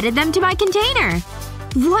just added them to my container.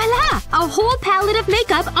 Voila! A whole palette of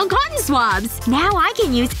makeup on cotton swabs! Now I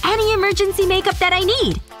can use any emergency makeup that I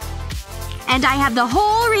need. And I have the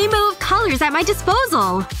whole rainbow of colors at my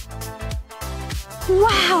disposal.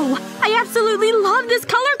 Wow! I absolutely love this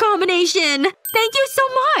color combination! Thank you so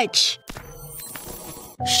much!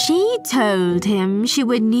 She told him she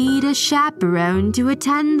would need a chaperone to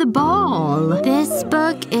attend the ball. This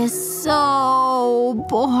book is so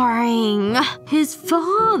boring. His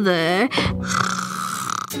father…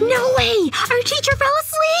 No way! Our teacher fell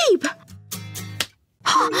asleep!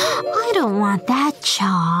 I don't want that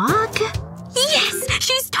chalk. Yes!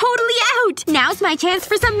 She's totally out! Now's my chance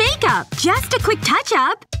for some makeup! Just a quick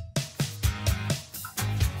touch-up.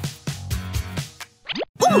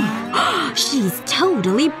 Ooh! She's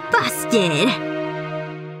totally busted!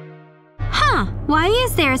 Huh. Why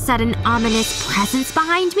is there a sudden ominous presence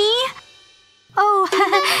behind me? Oh,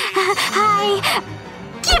 hi.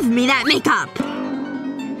 Give me that makeup!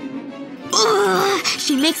 Ugh!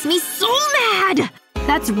 She makes me so mad!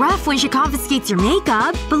 That's rough when she confiscates your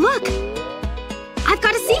makeup. But look! I've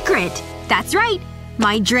got a secret! That's right.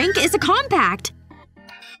 My drink is a compact.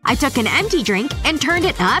 I took an empty drink and turned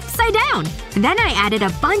it upside down. Then I added a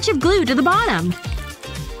bunch of glue to the bottom.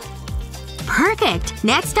 Perfect!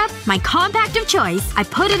 Next up, my compact of choice. I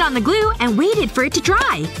put it on the glue and waited for it to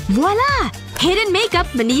dry. Voila! Hidden makeup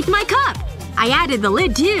beneath my cup. I added the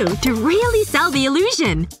lid too, to really sell the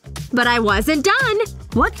illusion. But I wasn't done.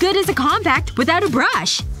 What good is a compact without a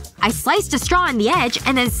brush? I sliced a straw on the edge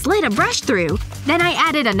and then slid a brush through. Then I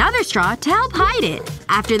added another straw to help hide it.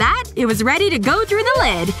 After that, it was ready to go through the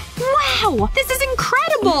lid. Wow! This is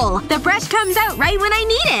incredible! The brush comes out right when I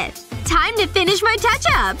need it. Time to finish my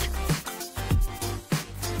touch-up.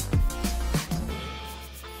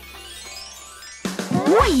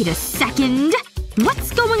 Wait a second.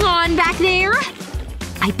 What's going on back there?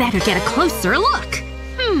 I better get a closer look.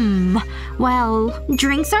 Well,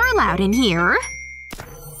 drinks are allowed in here.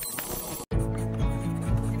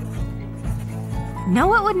 Know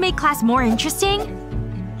what would make class more interesting?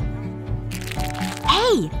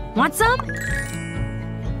 Hey! Want some?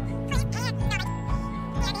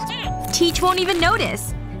 Teach won't even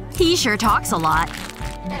notice. He sure talks a lot.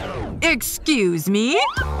 Excuse me?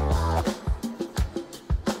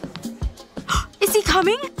 Is he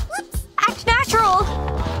coming? Act natural.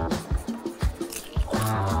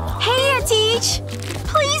 Hey, Teach.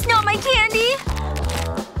 Please not my candy.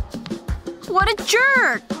 What a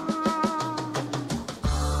jerk.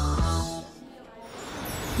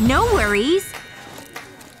 No worries.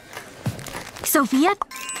 Sophia?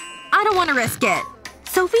 I don't want to risk it.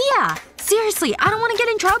 Sophia! Seriously, I don't want to get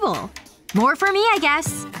in trouble. More for me, I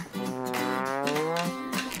guess.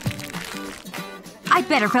 I'd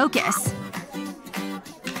better focus.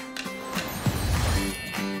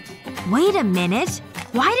 Wait a minute.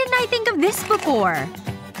 Why didn't I think of this before?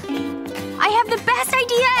 I have the best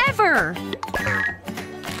idea ever!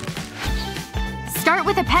 Start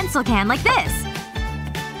with a pencil can like this.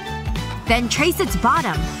 Then trace its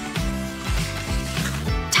bottom.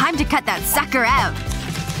 Time to cut that sucker out.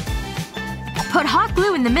 Put hot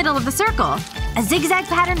glue in the middle of the circle. A zigzag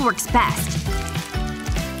pattern works best.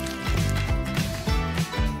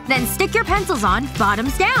 Then stick your pencils on,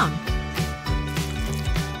 bottoms down.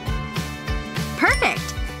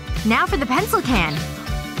 Perfect! Now for the pencil can.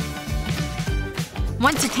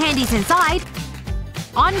 Once your candy's inside,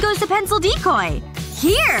 on goes the pencil decoy.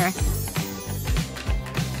 Here!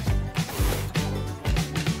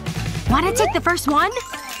 Wanna take the first one?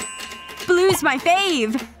 Blue's my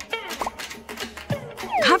fave.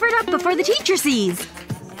 Cover it up before the teacher sees.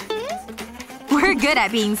 We're good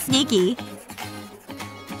at being sneaky.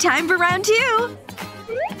 Time for round 2.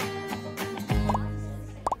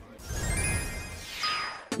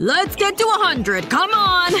 Let's get to 100. Come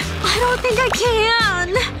on! I don't think I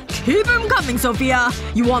can. Keep 'em coming, Sophia.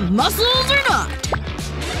 You want muscles or not?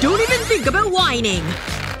 Don't even think about whining.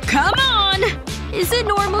 Come on! Is it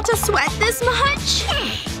normal to sweat this much?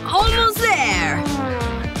 Almost there.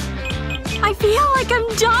 I feel like I'm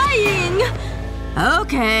dying.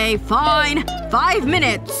 Okay, fine. 5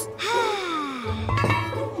 minutes.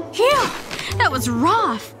 Phew. That was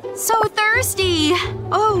rough. So thirsty.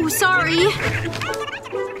 Oh, sorry.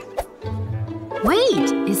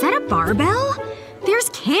 Wait, is that a barbell? There's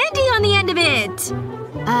candy on the end of it.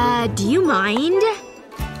 Do you mind?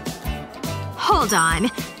 Hold on.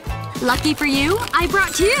 Lucky for you, I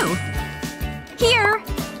brought 2. Here.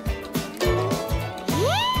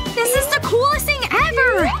 This is the coolest thing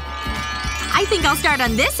ever! I think I'll start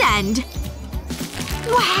on this end.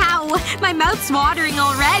 Wow! My mouth's watering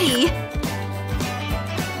already.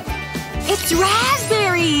 It's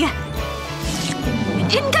raspberry!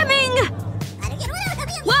 Incoming!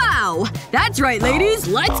 Wow! That's right, ladies!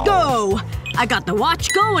 Let's go! I got the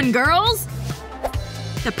watch going, girls!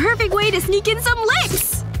 The perfect way to sneak in some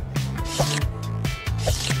licks!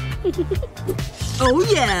 Oh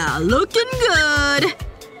yeah, looking good!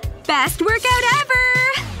 Best workout ever!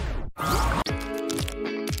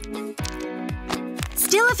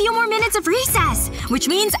 Still a few more minutes of recess, which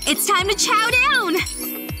means it's time to chow down!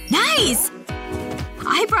 Nice!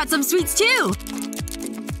 I brought some sweets too.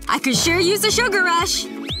 I could sure use a sugar rush.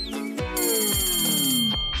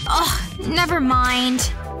 Ugh, never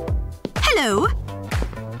mind. Hello.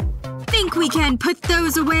 Think we can put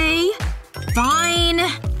those away? Fine.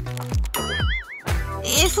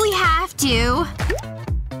 If we have to.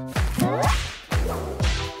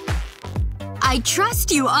 I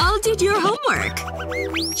trust you all did your homework.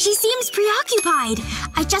 She seems preoccupied.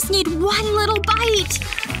 I just need one little bite.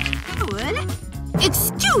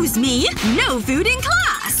 Excuse me? No food in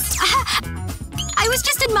class! I was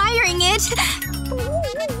just admiring it.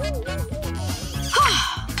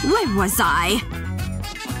 Where was I?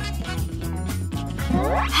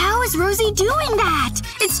 How is Rosie doing that?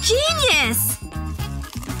 It's genius!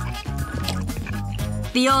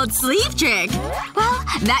 The old sleeve trick. Well,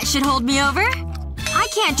 that should hold me over. I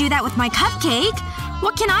can't do that with my cupcake.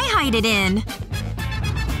 What can I hide it in?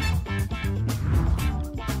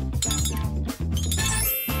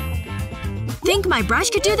 Think my brush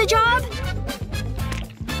could do the job?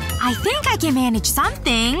 I think I can manage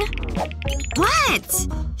something. What?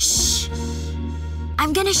 Shh.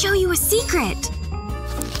 I'm gonna show you a secret.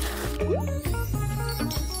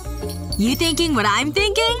 You thinking what I'm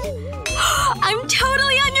thinking? I'm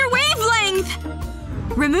totally on your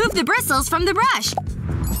wavelength! Remove the bristles from the brush.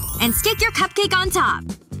 And stick your cupcake on top.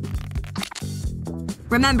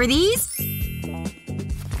 Remember these?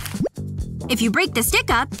 If you break the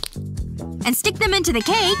stick up and stick them into the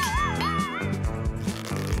cake,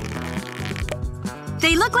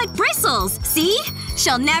 they look like bristles! See?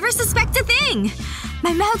 She'll never suspect a thing!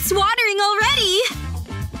 My mouth's watering already!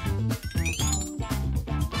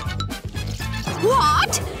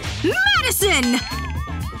 What? Madison!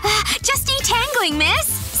 Just detangling, miss.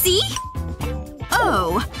 See?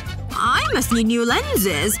 Oh. I must need new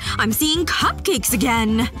lenses. I'm seeing cupcakes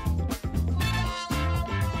again.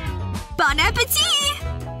 Bon appetit!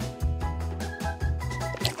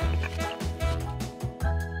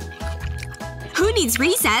 Who needs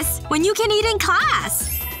recess when you can eat in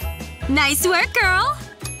class? Nice work, girl!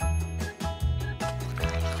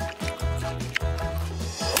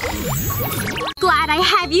 Glad I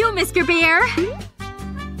have you, Mr. Bear!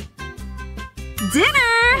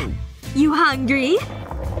 Dinner! You hungry?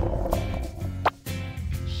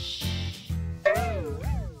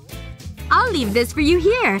 I'll leave this for you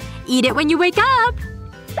here. Eat it when you wake up.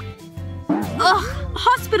 Ugh.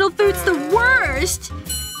 Hospital food's the worst!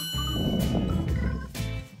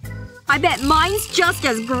 I bet mine's just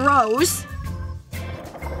as gross.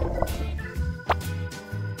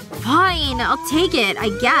 Fine, I'll take it, I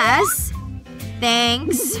guess.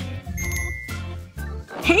 Thanks.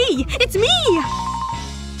 Hey! It's me!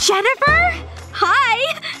 Jennifer?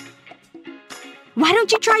 Hi! Why don't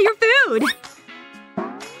you try your food?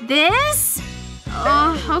 This?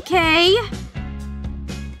 Okay.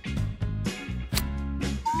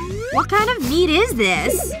 What kind of meat is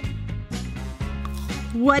this?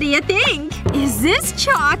 What do you think? Is this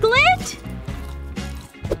chocolate?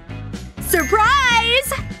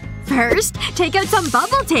 Surprise! First, take out some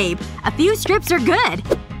bubble tape. A few strips are good.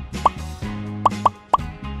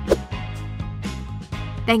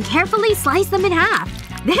 Then carefully slice them in half.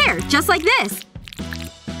 There, just like this.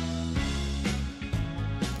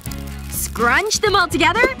 Scrunch them all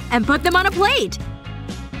together and put them on a plate.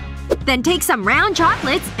 Then take some round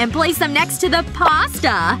chocolates and place them next to the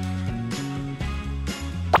pasta.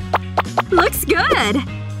 Looks good!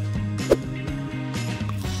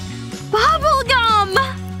 Bubblegum!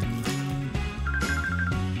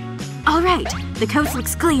 Alright, the coast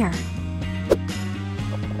looks clear.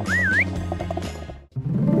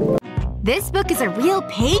 This book is a real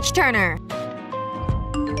page-turner.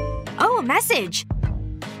 Oh, a message.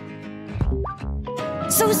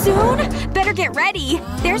 So soon? Better get ready.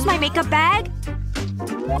 There's my makeup bag.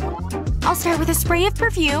 I'll start with a spray of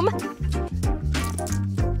perfume.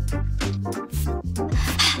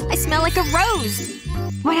 I smell like a rose.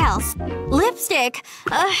 What else? Lipstick.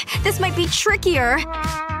 This might be trickier.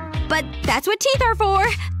 But that's what teeth are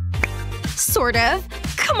for. Sort of.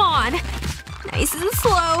 Come on. Nice and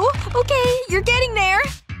slow. Okay, you're getting there.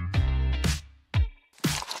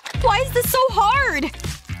 Why is this so hard?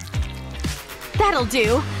 That'll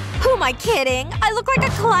do. Who am I kidding? I look like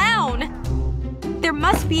a clown. There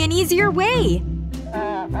must be an easier way.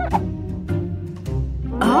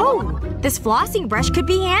 Oh! This flossing brush could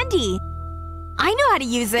be handy. I know how to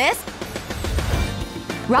use this.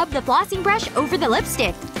 Rub the flossing brush over the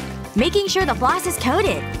lipstick, making sure the floss is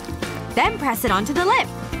coated. Then press it onto the lip.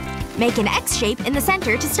 Make an X shape in the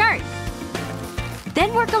center to start.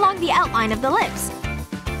 Then work along the outline of the lips.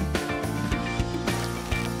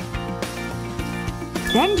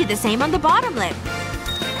 Then do the same on the bottom lip.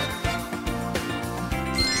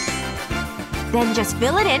 Then just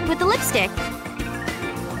fill it in with the lipstick.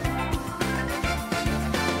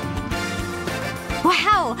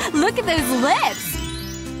 Wow! Look at those lips!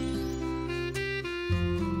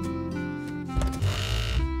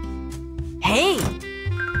 Hey!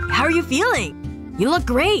 How are you feeling? You look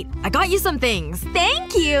great. I got you some things.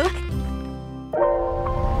 Thank you!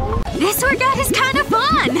 This workout is kind of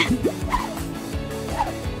fun!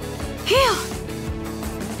 Phew!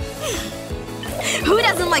 Who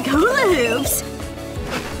doesn't like hula hoops?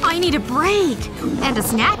 I need a break. And a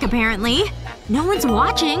snack, apparently. No one's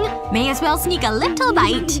watching. May as well sneak a little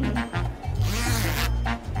bite.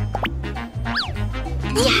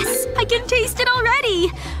 Yes! I can taste it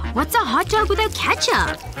already! What's a hot dog without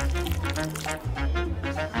ketchup?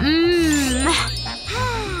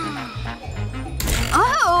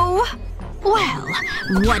 Oh! Well,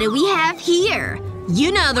 what do we have here?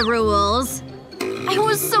 You know the rules. I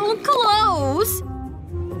was so close!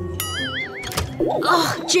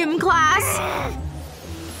 Ugh, gym class.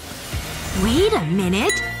 Wait a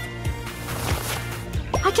minute.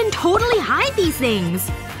 I can totally hide these things.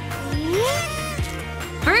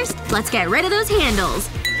 First, let's get rid of those handles.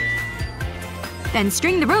 Then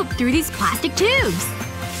string the rope through these plastic tubes.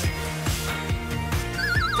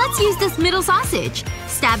 Let's use this middle sausage.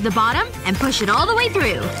 Stab the bottom and push it all the way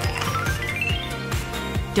through.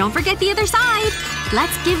 Don't forget the other side.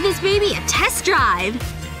 Let's give this baby a test drive.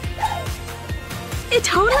 It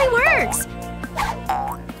totally works!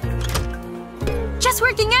 Just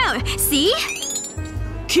working out, see?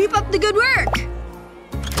 Keep up the good work!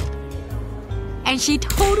 And she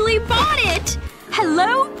totally bought it!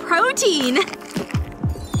 Hello, protein!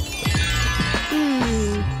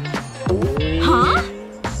 Huh?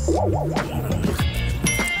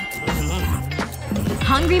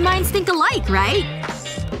 Hungry minds think alike, right?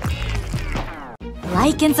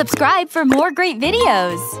 Like and subscribe for more great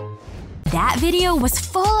videos! That video was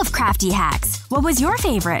full of crafty hacks. What was your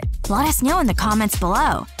favorite? Let us know in the comments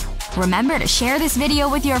below. Remember to share this video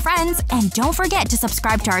with your friends, and don't forget to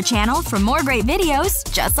subscribe to our channel for more great videos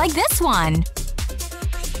just like this one!